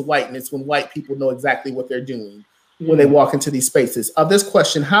sympathetic to whiteness when white people know exactly what they're doing when they walk into these spaces. Of this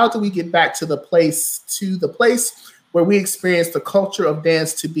question, how do we get back to the place where we experience the culture of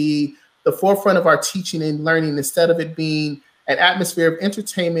dance to be the forefront of our teaching and learning, instead of it being an atmosphere of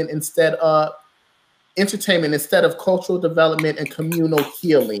entertainment instead of cultural development and communal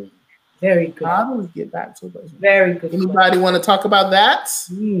healing? Very good. How do we get back to those? Very good. Anybody want to talk about that?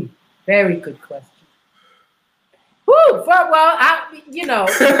 Very good question. Woo! Well, I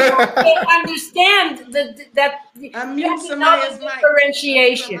understand that you have to know the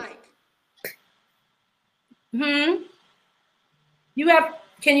differentiation. Can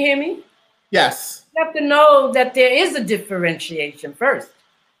you hear me? Yes. You have to know that there is a differentiation first.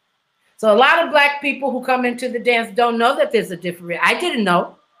 So a lot of Black people who come into the dance don't know that there's a differentiation. I didn't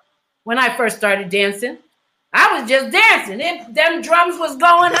know when I first started dancing. I was just dancing. Them drums was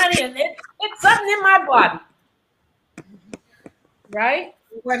going, honey, and it's something in my body. Right?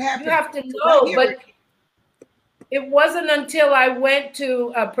 What happened? You have to know, but it wasn't until I went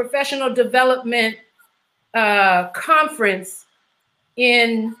to a professional development conference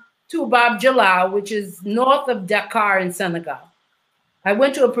in Toubab Jalal, which is north of Dakar in Senegal. I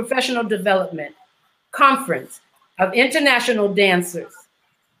went to a professional development conference of international dancers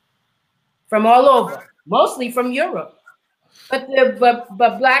from all over, mostly from Europe. But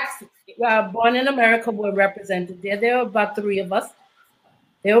Blacks born in America were represented there. There were about 3 of us.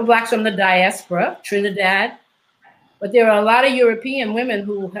 There were Blacks from the diaspora, Trinidad, but there were a lot of European women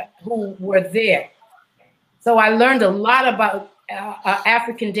who were there. So I learned a lot about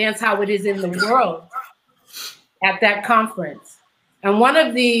African dance, how it is in the world at that conference. And one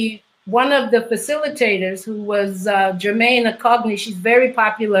of the facilitators, who was Germaine Akogny, she's very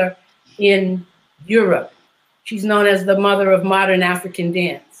popular in Europe. She's known as the mother of modern African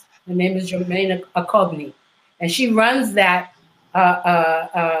dance. Her name is Germaine Akogny. And she runs that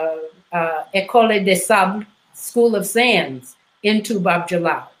École des Sables, School of Sands, in Toubab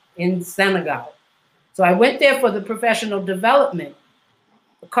Jalal, in Senegal. So I went there for the professional development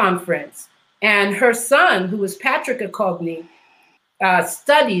conference. And her son, who is Patrick Akogny,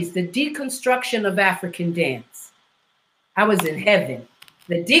 studies the deconstruction of African dance. I was in heaven.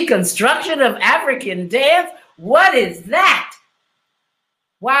 The deconstruction of African dance? What is that?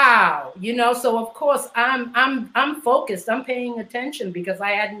 Wow. So of course I'm focused. I'm paying attention because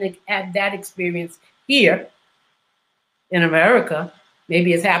I hadn't had that experience here in America.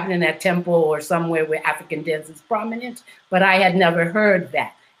 Maybe it's happening at Temple or somewhere where African dance is prominent, but I had never heard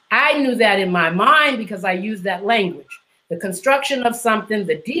that. I knew that in my mind because I used that language. The construction of something,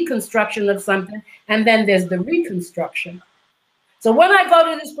 the deconstruction of something, and then there's the reconstruction. So when I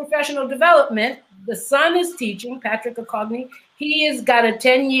go to this professional development, the son is teaching, Patrick Akogny. He has got a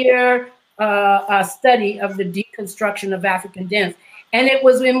 10-year study of the deconstruction of African dance. And it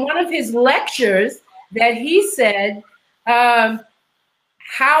was in one of his lectures that he said how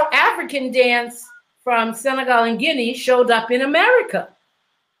African dance from Senegal and Guinea showed up in America.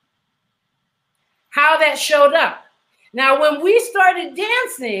 How that showed up. Now, when we started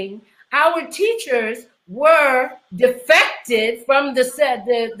dancing, our teachers were defected from the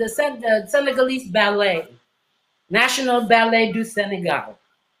Senegalese ballet, National Ballet du Senegal.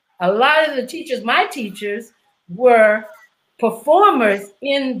 A lot of the teachers, my teachers, were performers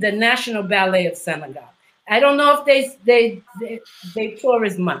in the National Ballet of Senegal. I don't know if they tour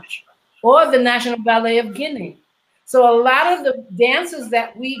as much, or the National Ballet of Guinea. So a lot of the dancers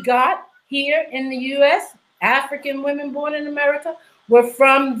that we got here in the US, African women born in America, were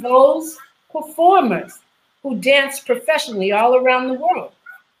from those performers who danced professionally all around the world.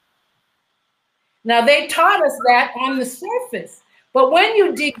 Now, they taught us that on the surface, but when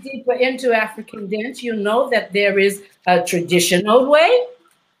you dig deeper into African dance, you know that there is a traditional way,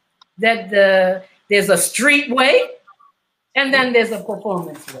 that there's a street way, and then there's a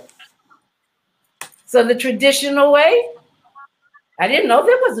performance way. So the traditional way I didn't know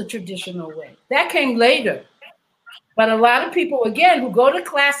there was a traditional way. That came later. But a lot of people, again, who go to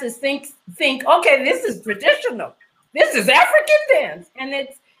classes think, okay, this is traditional. This is African dance. And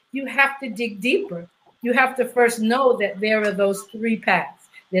it's, you have to dig deeper. You have to first know that there are those three paths.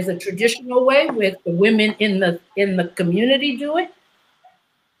 There's a traditional way where the women in the community do it.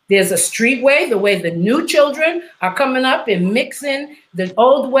 There's a street way, the way the new children are coming up and mixing the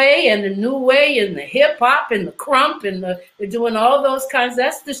old way and the new way and the hip hop and the crump and they're doing all those kinds.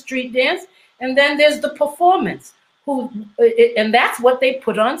 That's the street dance. And then there's the performance, and that's what they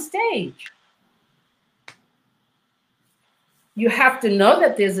put on stage. You have to know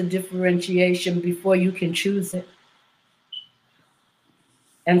that there's a differentiation before you can choose it.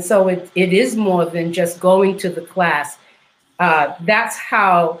 And so it is more than just going to the class. That's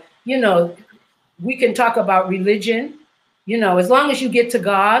how, you know, we can talk about religion. You know, as long as you get to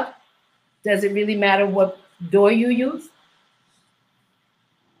God, does it really matter what door you use?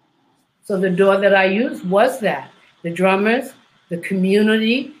 So the door that I used was that. The drummers, the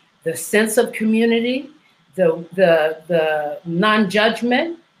community, the sense of community, the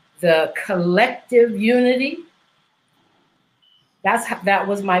non-judgment, the collective unity. That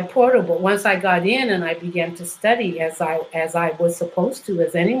was my portal. But once I got in and I began to study as I was supposed to,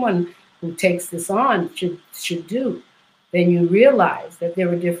 as anyone who takes this on should do, then you realize that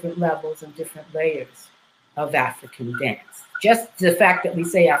there are different levels and different layers of African dance. Just the fact that we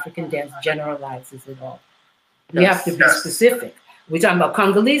say African dance generalizes it all. We have to be specific. We're talking about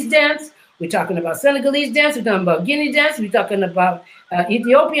Congolese dance. We're talking about Senegalese dance. We're talking about Guinea dance. We're talking about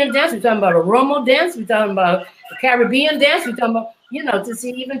Ethiopian dance. We're talking about Oromo dance. We're talking about the Caribbean dance. We're talking about, you know,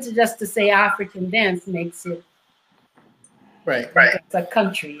 just to say African dance makes it right. It's a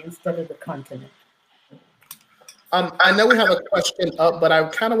country instead of the continent. I know we have a question up, but I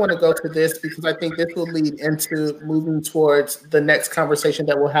kind of want to go to this because I think this will lead into moving towards the next conversation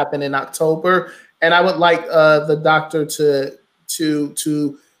that will happen in October. And I would like the doctor to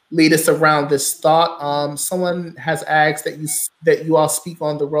lead us around this thought. Someone has asked that you all speak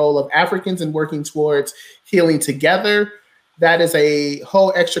on the role of Africans in working towards healing together. That is a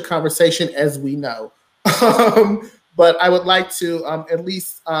whole extra conversation, as we know. But I would like to at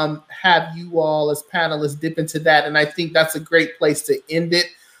least have you all as panelists dip into that. And I think that's a great place to end it,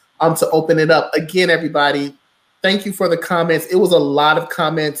 to open it up. Again, everybody, thank you for the comments. It was a lot of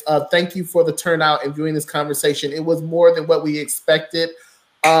comments. Thank you for the turnout and viewing this conversation. It was more than what we expected.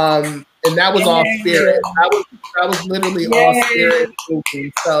 And that was all spirit. That was literally all spirit.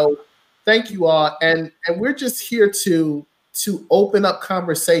 So thank you all. And we're just here to open up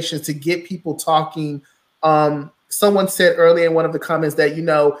conversations, to get people talking. Someone said earlier in one of the comments that, you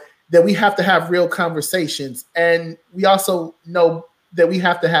know, that we have to have real conversations. And we also know that we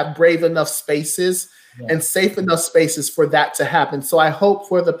have to have brave enough spaces and safe enough spaces for that to happen. So I hope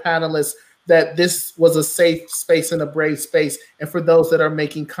for the panelists that this was a safe space and a brave space. And for those that are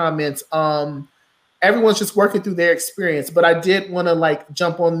making comments, everyone's just working through their experience. But I did want to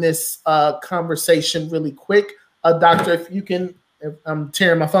jump on this conversation really quick. Doctor, if you can, I'm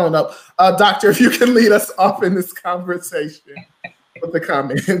tearing my phone up. Doctor, if you can lead us off in this conversation with the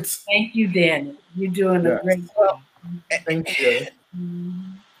comments. Thank you, Danny. You're doing a great job. Thank you.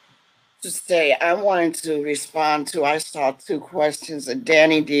 To say, I wanted to respond to, I saw two questions that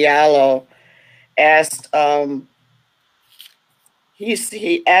Danny Diallo asked.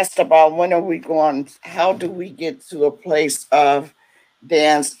 He asked about when are we going, how do we get to a place of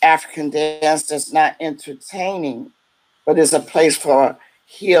dance, African dance that's not entertaining, but is a place for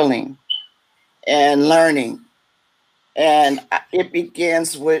healing and learning. And it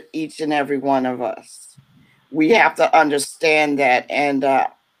begins with each and every one of us. We have to understand that. And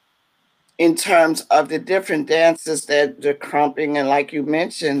in terms of the different dances that the crumping, and like you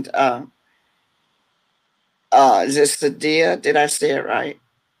mentioned, is this Sadia? Did I say it right?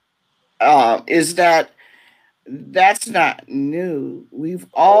 Is that's not new. We've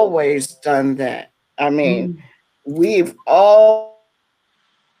always done that. I mean, we've always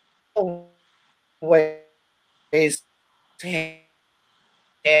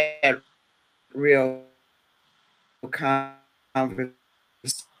had real conversations.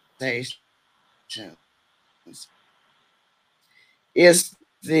 It's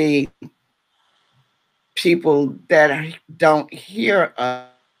the people that don't hear us.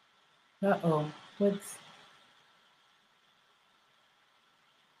 What's...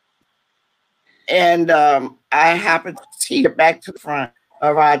 And I happen to teach it back to the front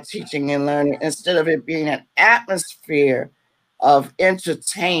of our teaching and learning, instead of it being an atmosphere of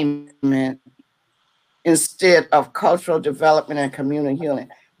entertainment, instead of cultural development and community healing.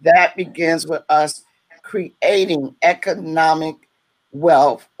 That begins with us creating economic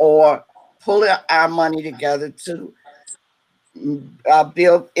wealth or pulling our money together to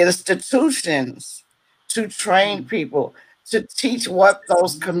build institutions, to train people, to teach what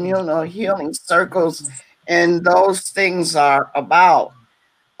those communal healing circles and those things are about.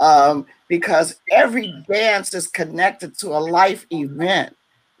 Because every dance is connected to a life event,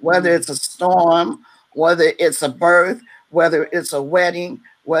 whether it's a storm, whether it's a birth, whether it's a wedding,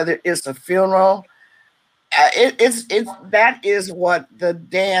 whether it's a funeral. It's that is what the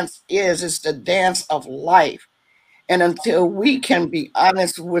dance is. It's the dance of life. And until we can be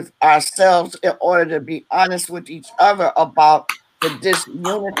honest with ourselves in order to be honest with each other about the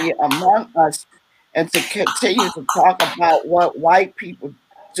disunity among us and to continue to talk about what white people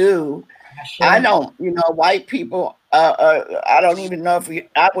do, I don't, white people, I don't even know if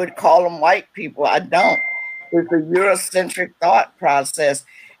I would call them white people. I don't. It's a Eurocentric thought process.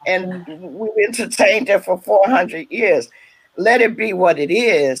 And we've entertained it for 400 years. Let it be what it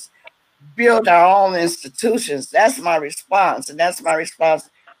is. Build our own institutions. That's my response. And that's my response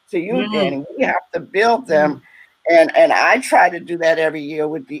to you, Danny. We have to build them. And I try to do that every year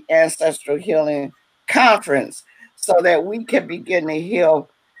with the Ancestral Healing Conference so that we can begin to heal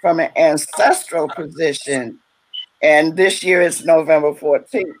from an ancestral position. And this year is November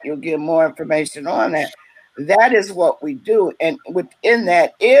 14th. You'll get more information on that. That is what we do. And within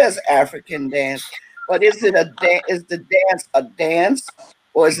that is African dance. But is the dance a dance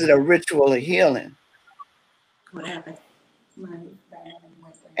or is it a ritual of healing? What happened?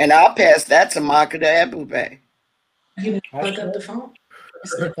 And I'll pass that to Makeda Ebube. You pick up the phone?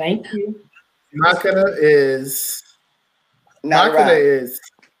 Thank you. Makeda is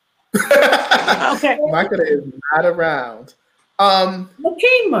Okay. Makeda is not around.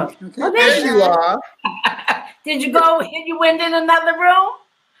 Lakima. Okay. There you are. Did you go and you went in another room?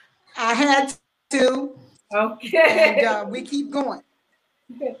 I had to, Okay. and we keep going.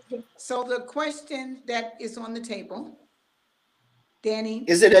 So the question that is on the table, Danny.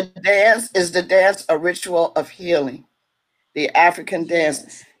 Is it a dance? Is the dance a ritual of healing? The African dance,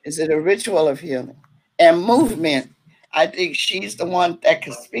 Yes. is it a ritual of healing? And movement, I think she's the one that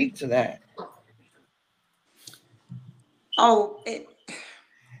can speak to that. Oh,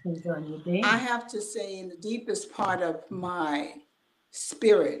 Who's on your day? I have to say in the deepest part of my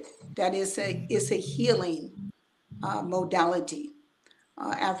spirit, that it's a healing modality,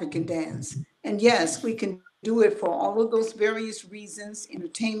 African dance. And yes, we can do it for all of those various reasons,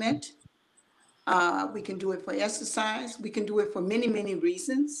 entertainment. We can do it for exercise. We can do it for many, many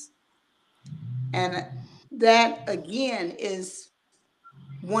reasons. And that again is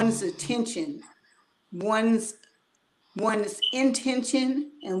one's attention, one's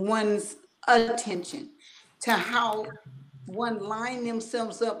intention and one's attention to how one line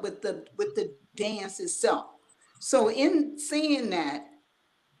themselves up with the dance itself. So in saying that,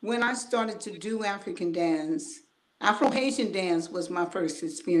 when I started to do African dance, Afro-Haitian dance was my first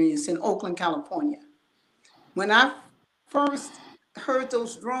experience in Oakland, California. When I first heard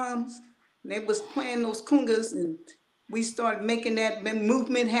those drums, they was playing those congas and we started making that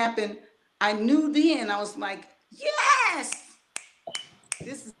movement happen, I knew then, I was like, yes,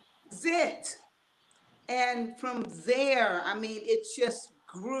 this is it. And from there, I mean, it just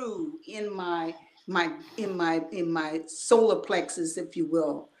grew in my solar plexus, if you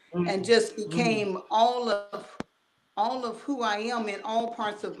will, and just became all of who I am in all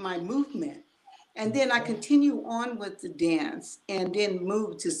parts of my movement. And then I continue on with the dance and then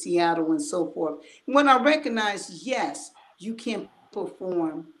moved to Seattle and so forth. When I recognized, yes, you can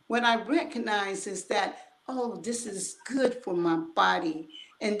perform. What I recognize is that, oh, this is good for my body.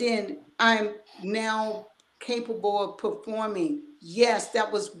 And then I'm now capable of performing. Yes,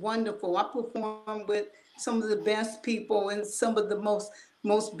 that was wonderful. I performed with some of the best people and some of the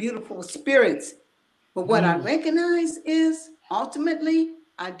most beautiful spirits. But what I recognize is ultimately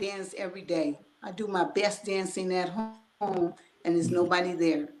I dance every day. I do my best dancing at home and there's nobody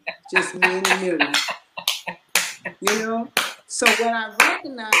there, just me in the mirror. You know? So what I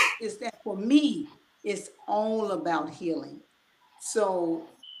recognize is that for me, it's all about healing. So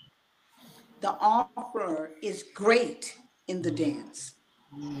the offer is great in the dance.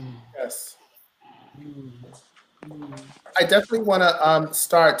 Yes. I definitely want to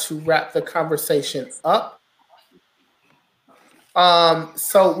start to wrap the conversation up.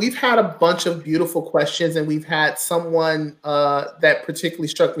 So we've had a bunch of beautiful questions, and we've had someone that particularly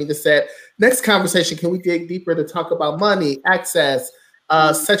struck me that said, next conversation, can we dig deeper to talk about money, access,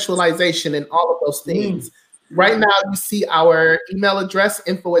 sexualization, and all of those things? Right now, you see our email address,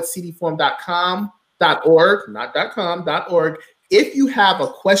 info@cdforum.com.org, not .com, .org. If you have a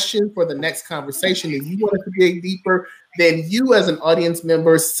question for the next conversation and you want us to dig deeper, then you as an audience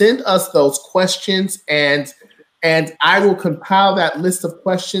member send us those questions, and I will compile that list of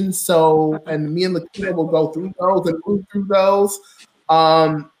questions. So, and me and Lakina will go through those and move through those.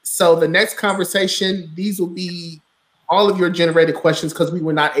 So the next conversation, these will be all of your generated questions because we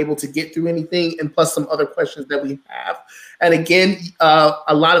were not able to get through anything, and plus some other questions that we have. And again,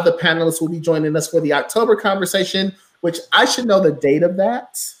 a lot of the panelists will be joining us for the October conversation, which I should know the date of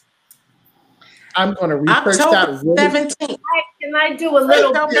that. I'm going to research October that. 17th. Can I do a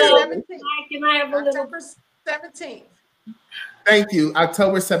little plug? Can I have a little? October 17th. Thank you.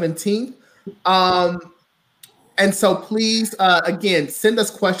 October 17th. And so please, again, send us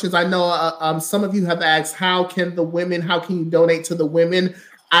questions. I know some of you have asked, how can you donate to the women?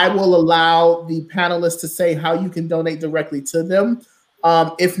 I will allow the panelists to say how you can donate directly to them.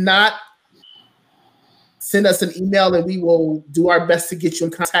 If not, send us an email and we will do our best to get you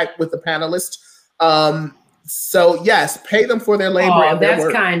in contact with the panelists. So yes, pay them for their labor and their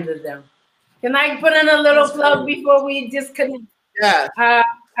work. That's kind of them. Can I put in a little plug before we disconnect? Yeah.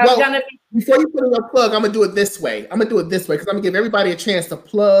 Before you put in a plug, I'm gonna do it this way. I'm gonna do it this way because I'm gonna give everybody a chance to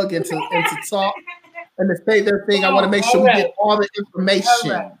plug and to talk and to say their thing. I want to make sure we get all the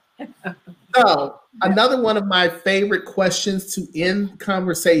information. So another one of my favorite questions to end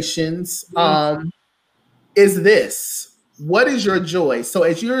conversations is this: what is your joy? So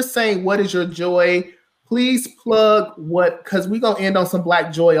as you're saying, what is your joy? Please plug what, because we're gonna end on some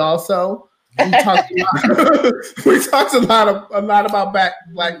Black joy also. We talked a lot about Black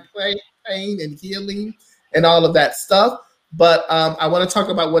pain and healing and all of that stuff. But I want to talk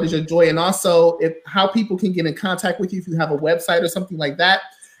about what is your joy, and also how people can get in contact with you if you have a website or something like that.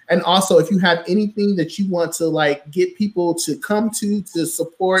 And also if you have anything that you want to like get people to come to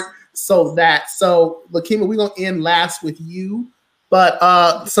support. So Lakima, we're gonna end last with you. But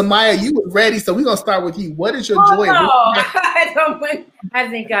Samaya, you were ready, so we're gonna start with you. What is your joy? No, I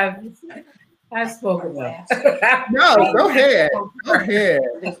think I've spoken about. No, go ahead. Go ahead.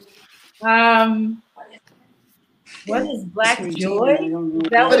 What is Black joy?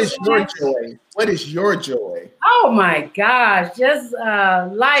 What is your joy? What is your joy? Oh my gosh, just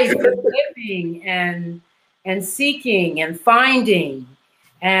life and living and seeking and finding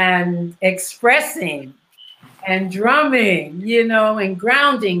and expressing and drumming, and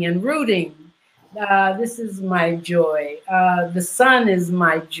grounding and rooting. This is my joy. The sun is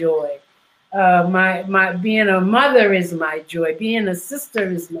my joy. My being a mother is my joy. Being a sister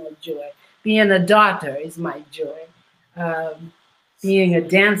is my joy. Being a daughter is my joy. Being a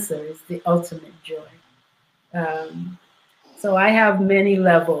dancer is the ultimate joy. So I have many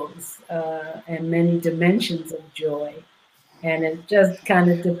levels and many dimensions of joy, and it just kind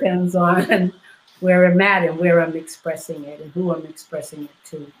of depends on where I'm at and where I'm expressing it and who I'm expressing it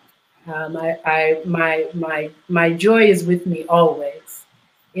to. My joy is with me always.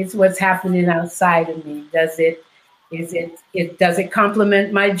 It's what's happening outside of me. Does it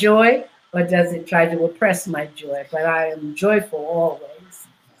complement my joy, or does it try to oppress my joy? But I am joyful always,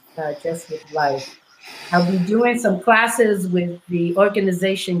 just with life. I'll be doing some classes with the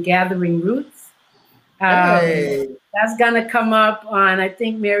organization Gathering Roots. That's gonna come up on, I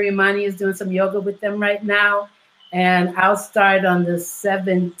think Mary Imani is doing some yoga with them right now. And I'll start on the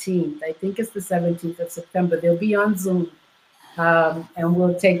 17th. I think it's the 17th of September. They'll be on Zoom. And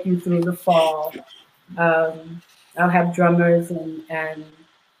we'll take you through the fall. I'll have drummers and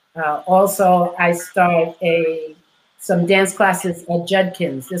also I start some dance classes at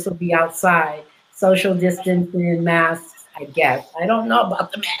Judkins. This will be outside, social distancing, masks, I guess. I don't know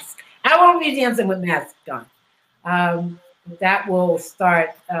about the mask. I won't be dancing with masks on. That will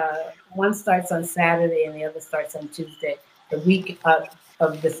start, one starts on Saturday and the other starts on Tuesday, the week of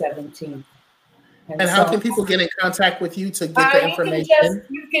the 17th. And how can people get in contact with you to get the information?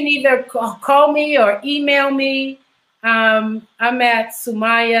 You can either call me or email me. I'm at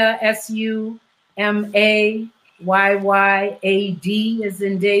Sumayya, SUMAYYAD as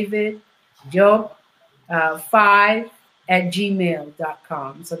in David, Job,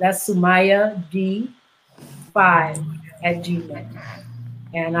 5@gmail.com. So that's Sumayya D5@gmail.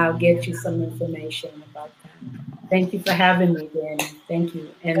 And I'll get you some information about that. Thank you for having me, Danny. Thank you.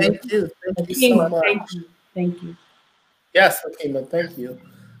 And thank you so much. Thank you. Yes, Lakima, thank you.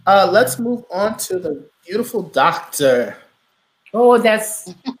 Let's move on to the beautiful doctor. Oh,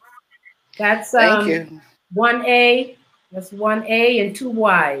 that's thank you. 1A. That's 1A and 2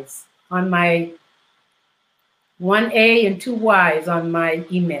 Y's on my 1A and 2 Y's on my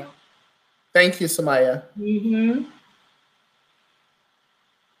email. Thank you, Samaya. Mm-hmm.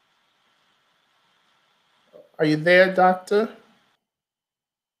 Are you there, doctor?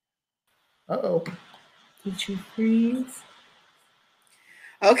 Uh-oh. Did you freeze?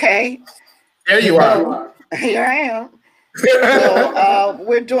 Okay. There you are. Here I am. So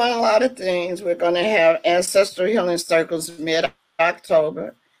we're doing a lot of things. We're going to have ancestral healing circles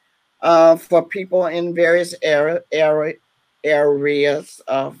mid-October for people in various areas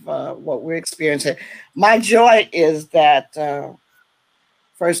of what we're experiencing. My joy is that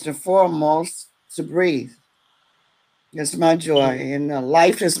first and foremost, to breathe. It's my joy, and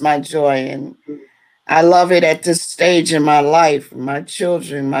life is my joy, and I love it at this stage in my life. My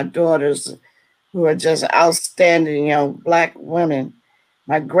children, my daughters, who are just outstanding young Black women,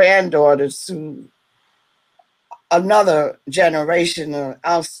 my granddaughters, who another generation of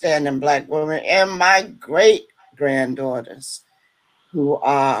outstanding Black women, and my great granddaughters, who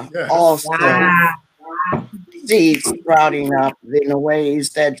are also seeds sprouting up in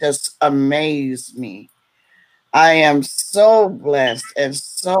ways that just amaze me. I am so blessed and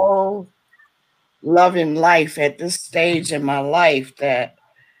so loving life at this stage in my life that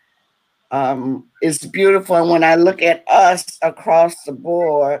it's beautiful. And when I look at us across the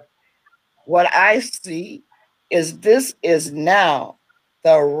board, what I see is this is now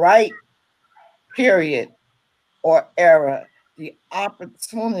the right period or era, the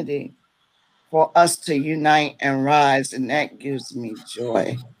opportunity for us to unite and rise. And that gives me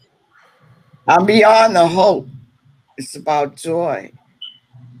joy. I'm beyond the hope. It's about joy.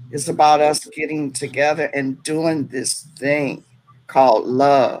 It's about us getting together and doing this thing called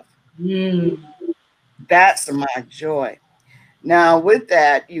love. That's my joy. Now, with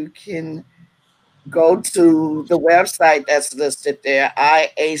that, you can go to the website that's listed there,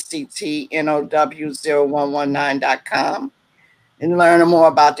 IACTNOW0119.com, and learn more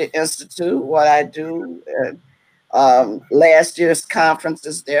about the Institute, what I do. Last year's conference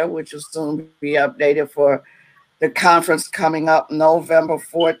is there, which will soon be updated for the conference coming up November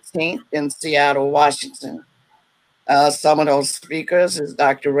 14th in Seattle, Washington. Some of those speakers is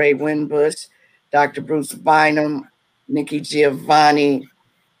Dr. Ray Winbush, Dr. Bruce Bynum, Nikki Giovanni,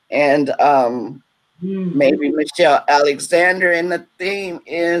 and maybe Michelle Alexander. And the theme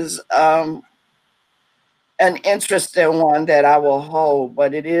is an interesting one that I will hold,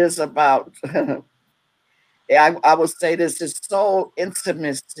 but it is about, I will say this, is soul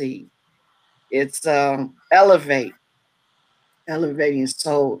intimacy. It's elevating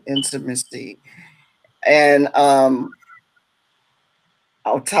soul intimacy. And I'll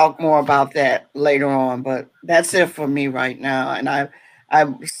talk more about that later on, but that's it for me right now. And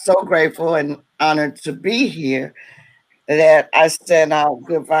I'm so grateful and honored to be here, that I send out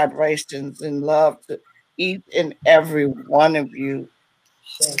good vibrations and love to each and every one of you.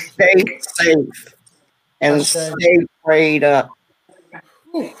 Stay safe and stay prayed up.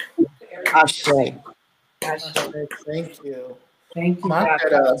 Ashe. Thank you. Thank you,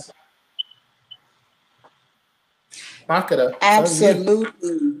 Makeda.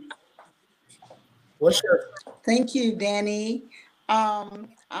 Absolutely. What's your? Thank you, Danny. I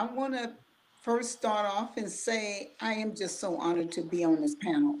want to first start off and say I am just so honored to be on this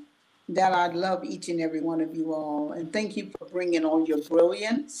panel, that I love each and every one of you all. And thank you for bringing all your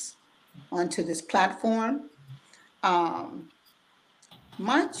brilliance onto this platform.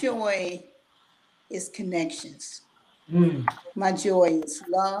 My joy is connections. My joy is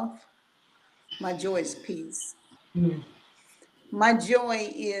love. My joy is peace. My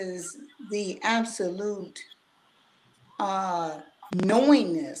joy is the absolute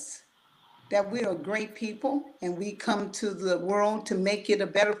knowingness that we are great people and we come to the world to make it a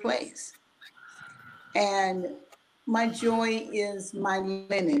better place. And my joy is my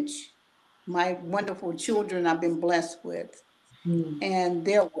lineage, my wonderful children I've been blessed with, and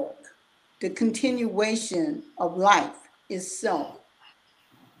their work. The continuation of life itself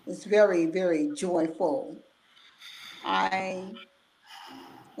is very, very joyful. I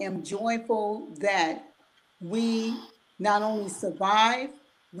am joyful that we not only survive,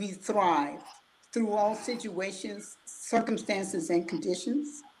 we thrive through all situations, circumstances, and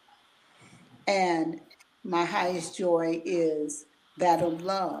conditions. And my highest joy is that of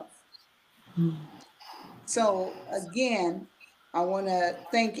love. So again, I want to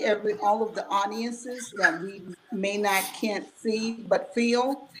thank all of the audiences that we can't see but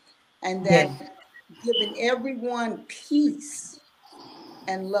feel, and that giving everyone peace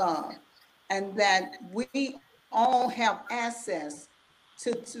and love, and that we all have access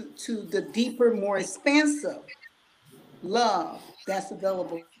to the deeper, more expansive love that's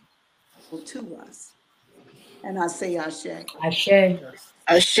available to us. And I say Ashe. Ashe.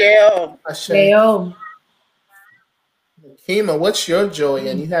 Ashe. Ashe. Kima, what's your joy,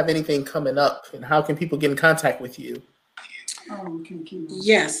 and you have anything coming up, and how can people get in contact with you?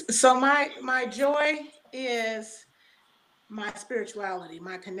 Yes. So my joy is my spirituality,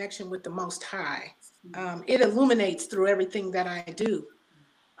 my connection with the Most High. It illuminates through everything that I do.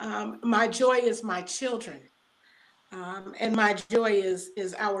 My joy is my children. And my joy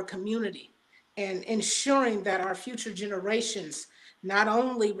is our community, and ensuring that our future generations not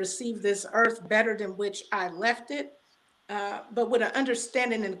only receive this earth better than which I left it, but with an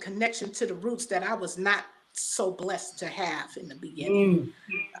understanding and connection to the roots that I was not so blessed to have in the beginning.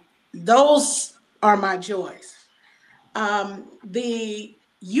 Those are my joys.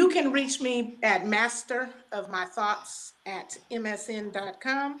 You can reach me at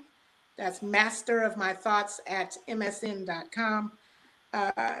masterofmythoughts@msn.com. That's masterofmythoughts@msn.com.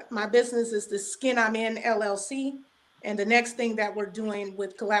 My business is the Skin I'm In LLC. And the next thing that we're doing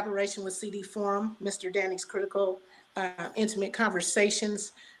with collaboration with CD Forum, Mr. Danny's Critical Intimate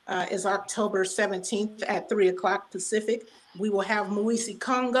Conversations, is October 17th at 3 o'clock Pacific. We will have Moisi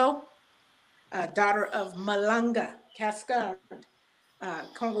Congo, daughter of Malanga Cascard,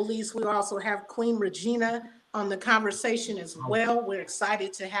 Congolese. We also have Queen Regina on the conversation as well. We're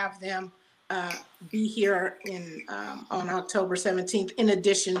excited to have them be here on October 17th, in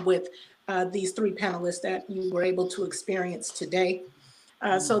addition with these three panelists that you were able to experience today.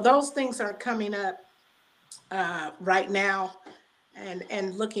 So those things are coming up right now,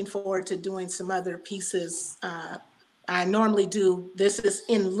 and looking forward to doing some other pieces. I normally do, this is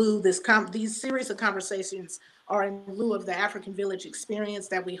in lieu, these series of conversations are in lieu of the African Village Experience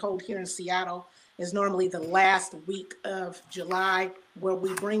that we hold here in Seattle. Is normally the last week of July, where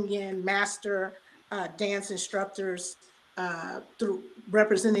we bring in master dance instructors through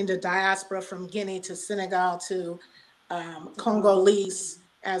representing the diaspora from Guinea to Senegal to Congolese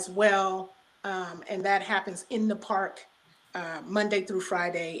as well. And that happens in the park Monday through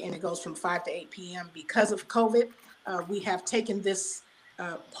Friday, and it goes from 5 to 8 p.m. Because of COVID, we have taken this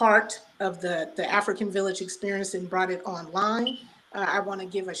part of the African Village Experience and brought it online. I want to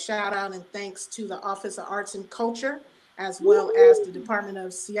give a shout out and thanks to the Office of Arts and Culture, as well as the Department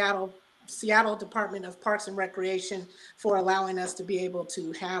of Seattle Department of Parks and Recreation, for allowing us to be able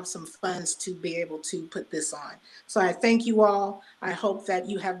to have some funds to be able to put this on. So I thank you all. I hope that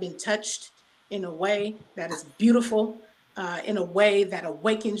you have been touched in a way that is beautiful, in a way that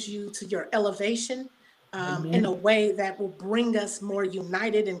awakens you to your elevation, in a way that will bring us more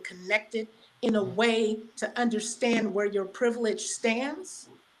united and connected, in a way to understand where your privilege stands,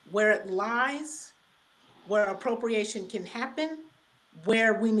 where it lies, where appropriation can happen,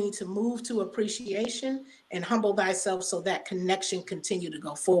 where we need to move to appreciation, and humble thyself so that connection continue to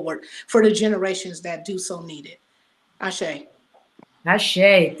go forward for the generations that do so need it. Ashe.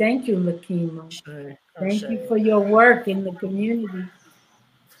 Ashe. Thank you, Lakima. Ashe. Thank you for your work in the community.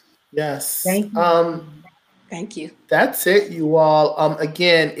 Yes. Thank you. Thank you. That's it, you all.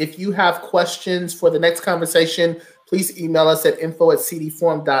 Again, if you have questions for the next conversation, please email us at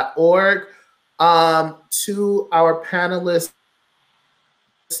info@cdforum.org. To our panelists,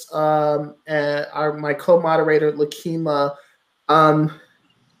 and my co-moderator, Lakima,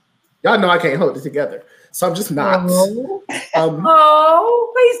 y'all know I can't hold it together, so I'm just not. Please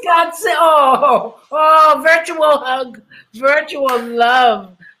God, say, virtual hug, virtual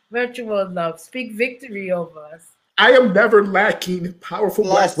love. Speak victory over us. I am never lacking powerful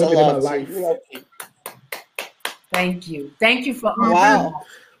Black women in my life. Thank you. Thank you for wow.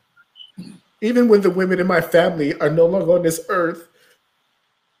 Even when the women in my family are no longer on this earth,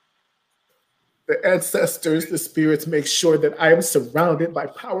 the ancestors, the spirits make sure that I am surrounded by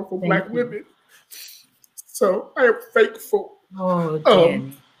powerful Black women. So I am thankful.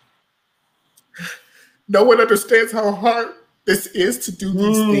 Danny. No one understands how hard this is to do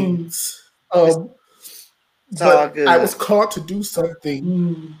these things. But I was called to do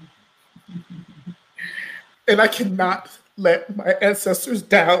something. And I cannot let my ancestors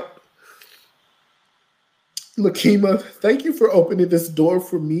down. Lakima, thank you for opening this door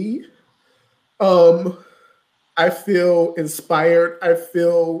for me. I feel inspired. I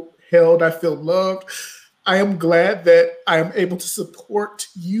feel held. I feel loved. I am glad that I am able to support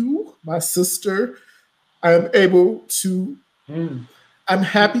you, my sister. I am able to, I'm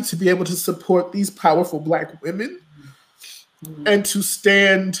happy to be able to support these powerful Black women and to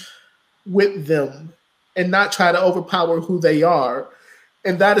stand with them and not try to overpower who they are.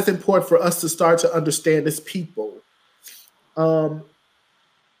 And that is important for us to start to understand as people.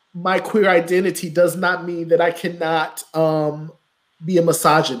 My queer identity does not mean that I cannot be a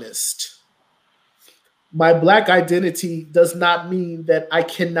misogynist. My Black identity does not mean that I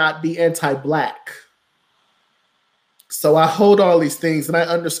cannot be anti-Black. So I hold all these things and I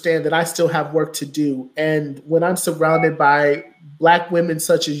understand that I still have work to do. And when I'm surrounded by Black women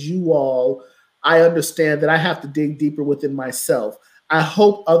such as you all, I understand that I have to dig deeper within myself. I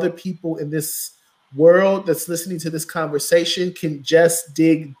hope other people in this world that's listening to this conversation can just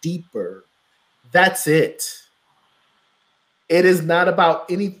dig deeper. That's it. It is not about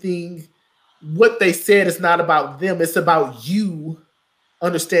anything. What they said is not about them. It's about you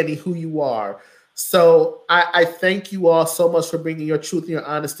understanding who you are. So I thank you all so much for bringing your truth and your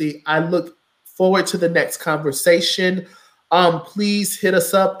honesty. I look forward to the next conversation. Please hit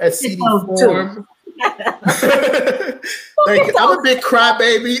us up at CD Forum. Thank you. I'm a big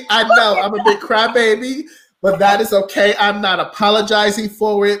crybaby. I know I'm a big crybaby, but that is okay. I'm not apologizing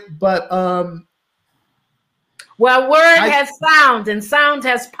for it. But well, word has sound, and sound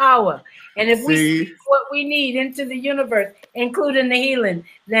has power. And if we see what we need into the universe, including the healing,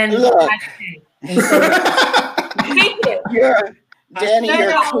 then Danny,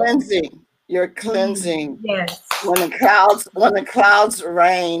 you're cleansing. You're cleansing. Yes. When the clouds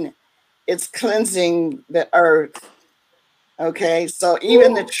rain, it's cleansing the earth. Okay, so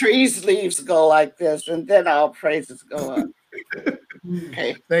even the trees' leaves go like this, and then all praises go up.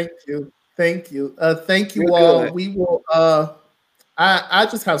 Okay. Thank you. Thank you. Thank you all. Good. We will I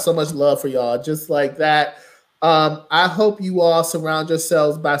just have so much love for y'all, just like that. I hope you all surround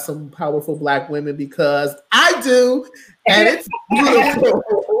yourselves by some powerful Black women, because I do, and it's beautiful.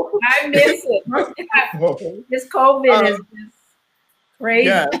 I miss it. This COVID is just crazy.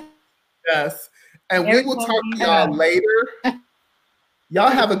 Yes. And we will talk to y'all later. Y'all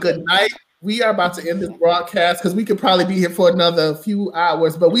have a good night. We are about to end this broadcast because we could probably be here for another few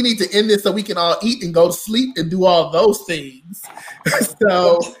hours, but we need to end this so we can all eat and go to sleep and do all those things.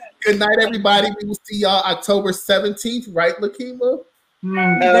 So good night, everybody. We will see y'all October 17th, right, Lakima?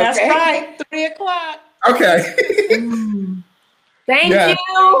 That's right, 3 o'clock. Okay. Thank you.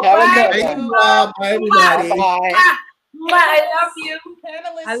 Have a good Thank you all. Bye, everybody. Bye. I love you.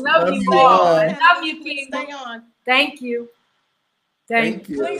 I love you all. I love you, Please stay on. Thank you. Thank you. Please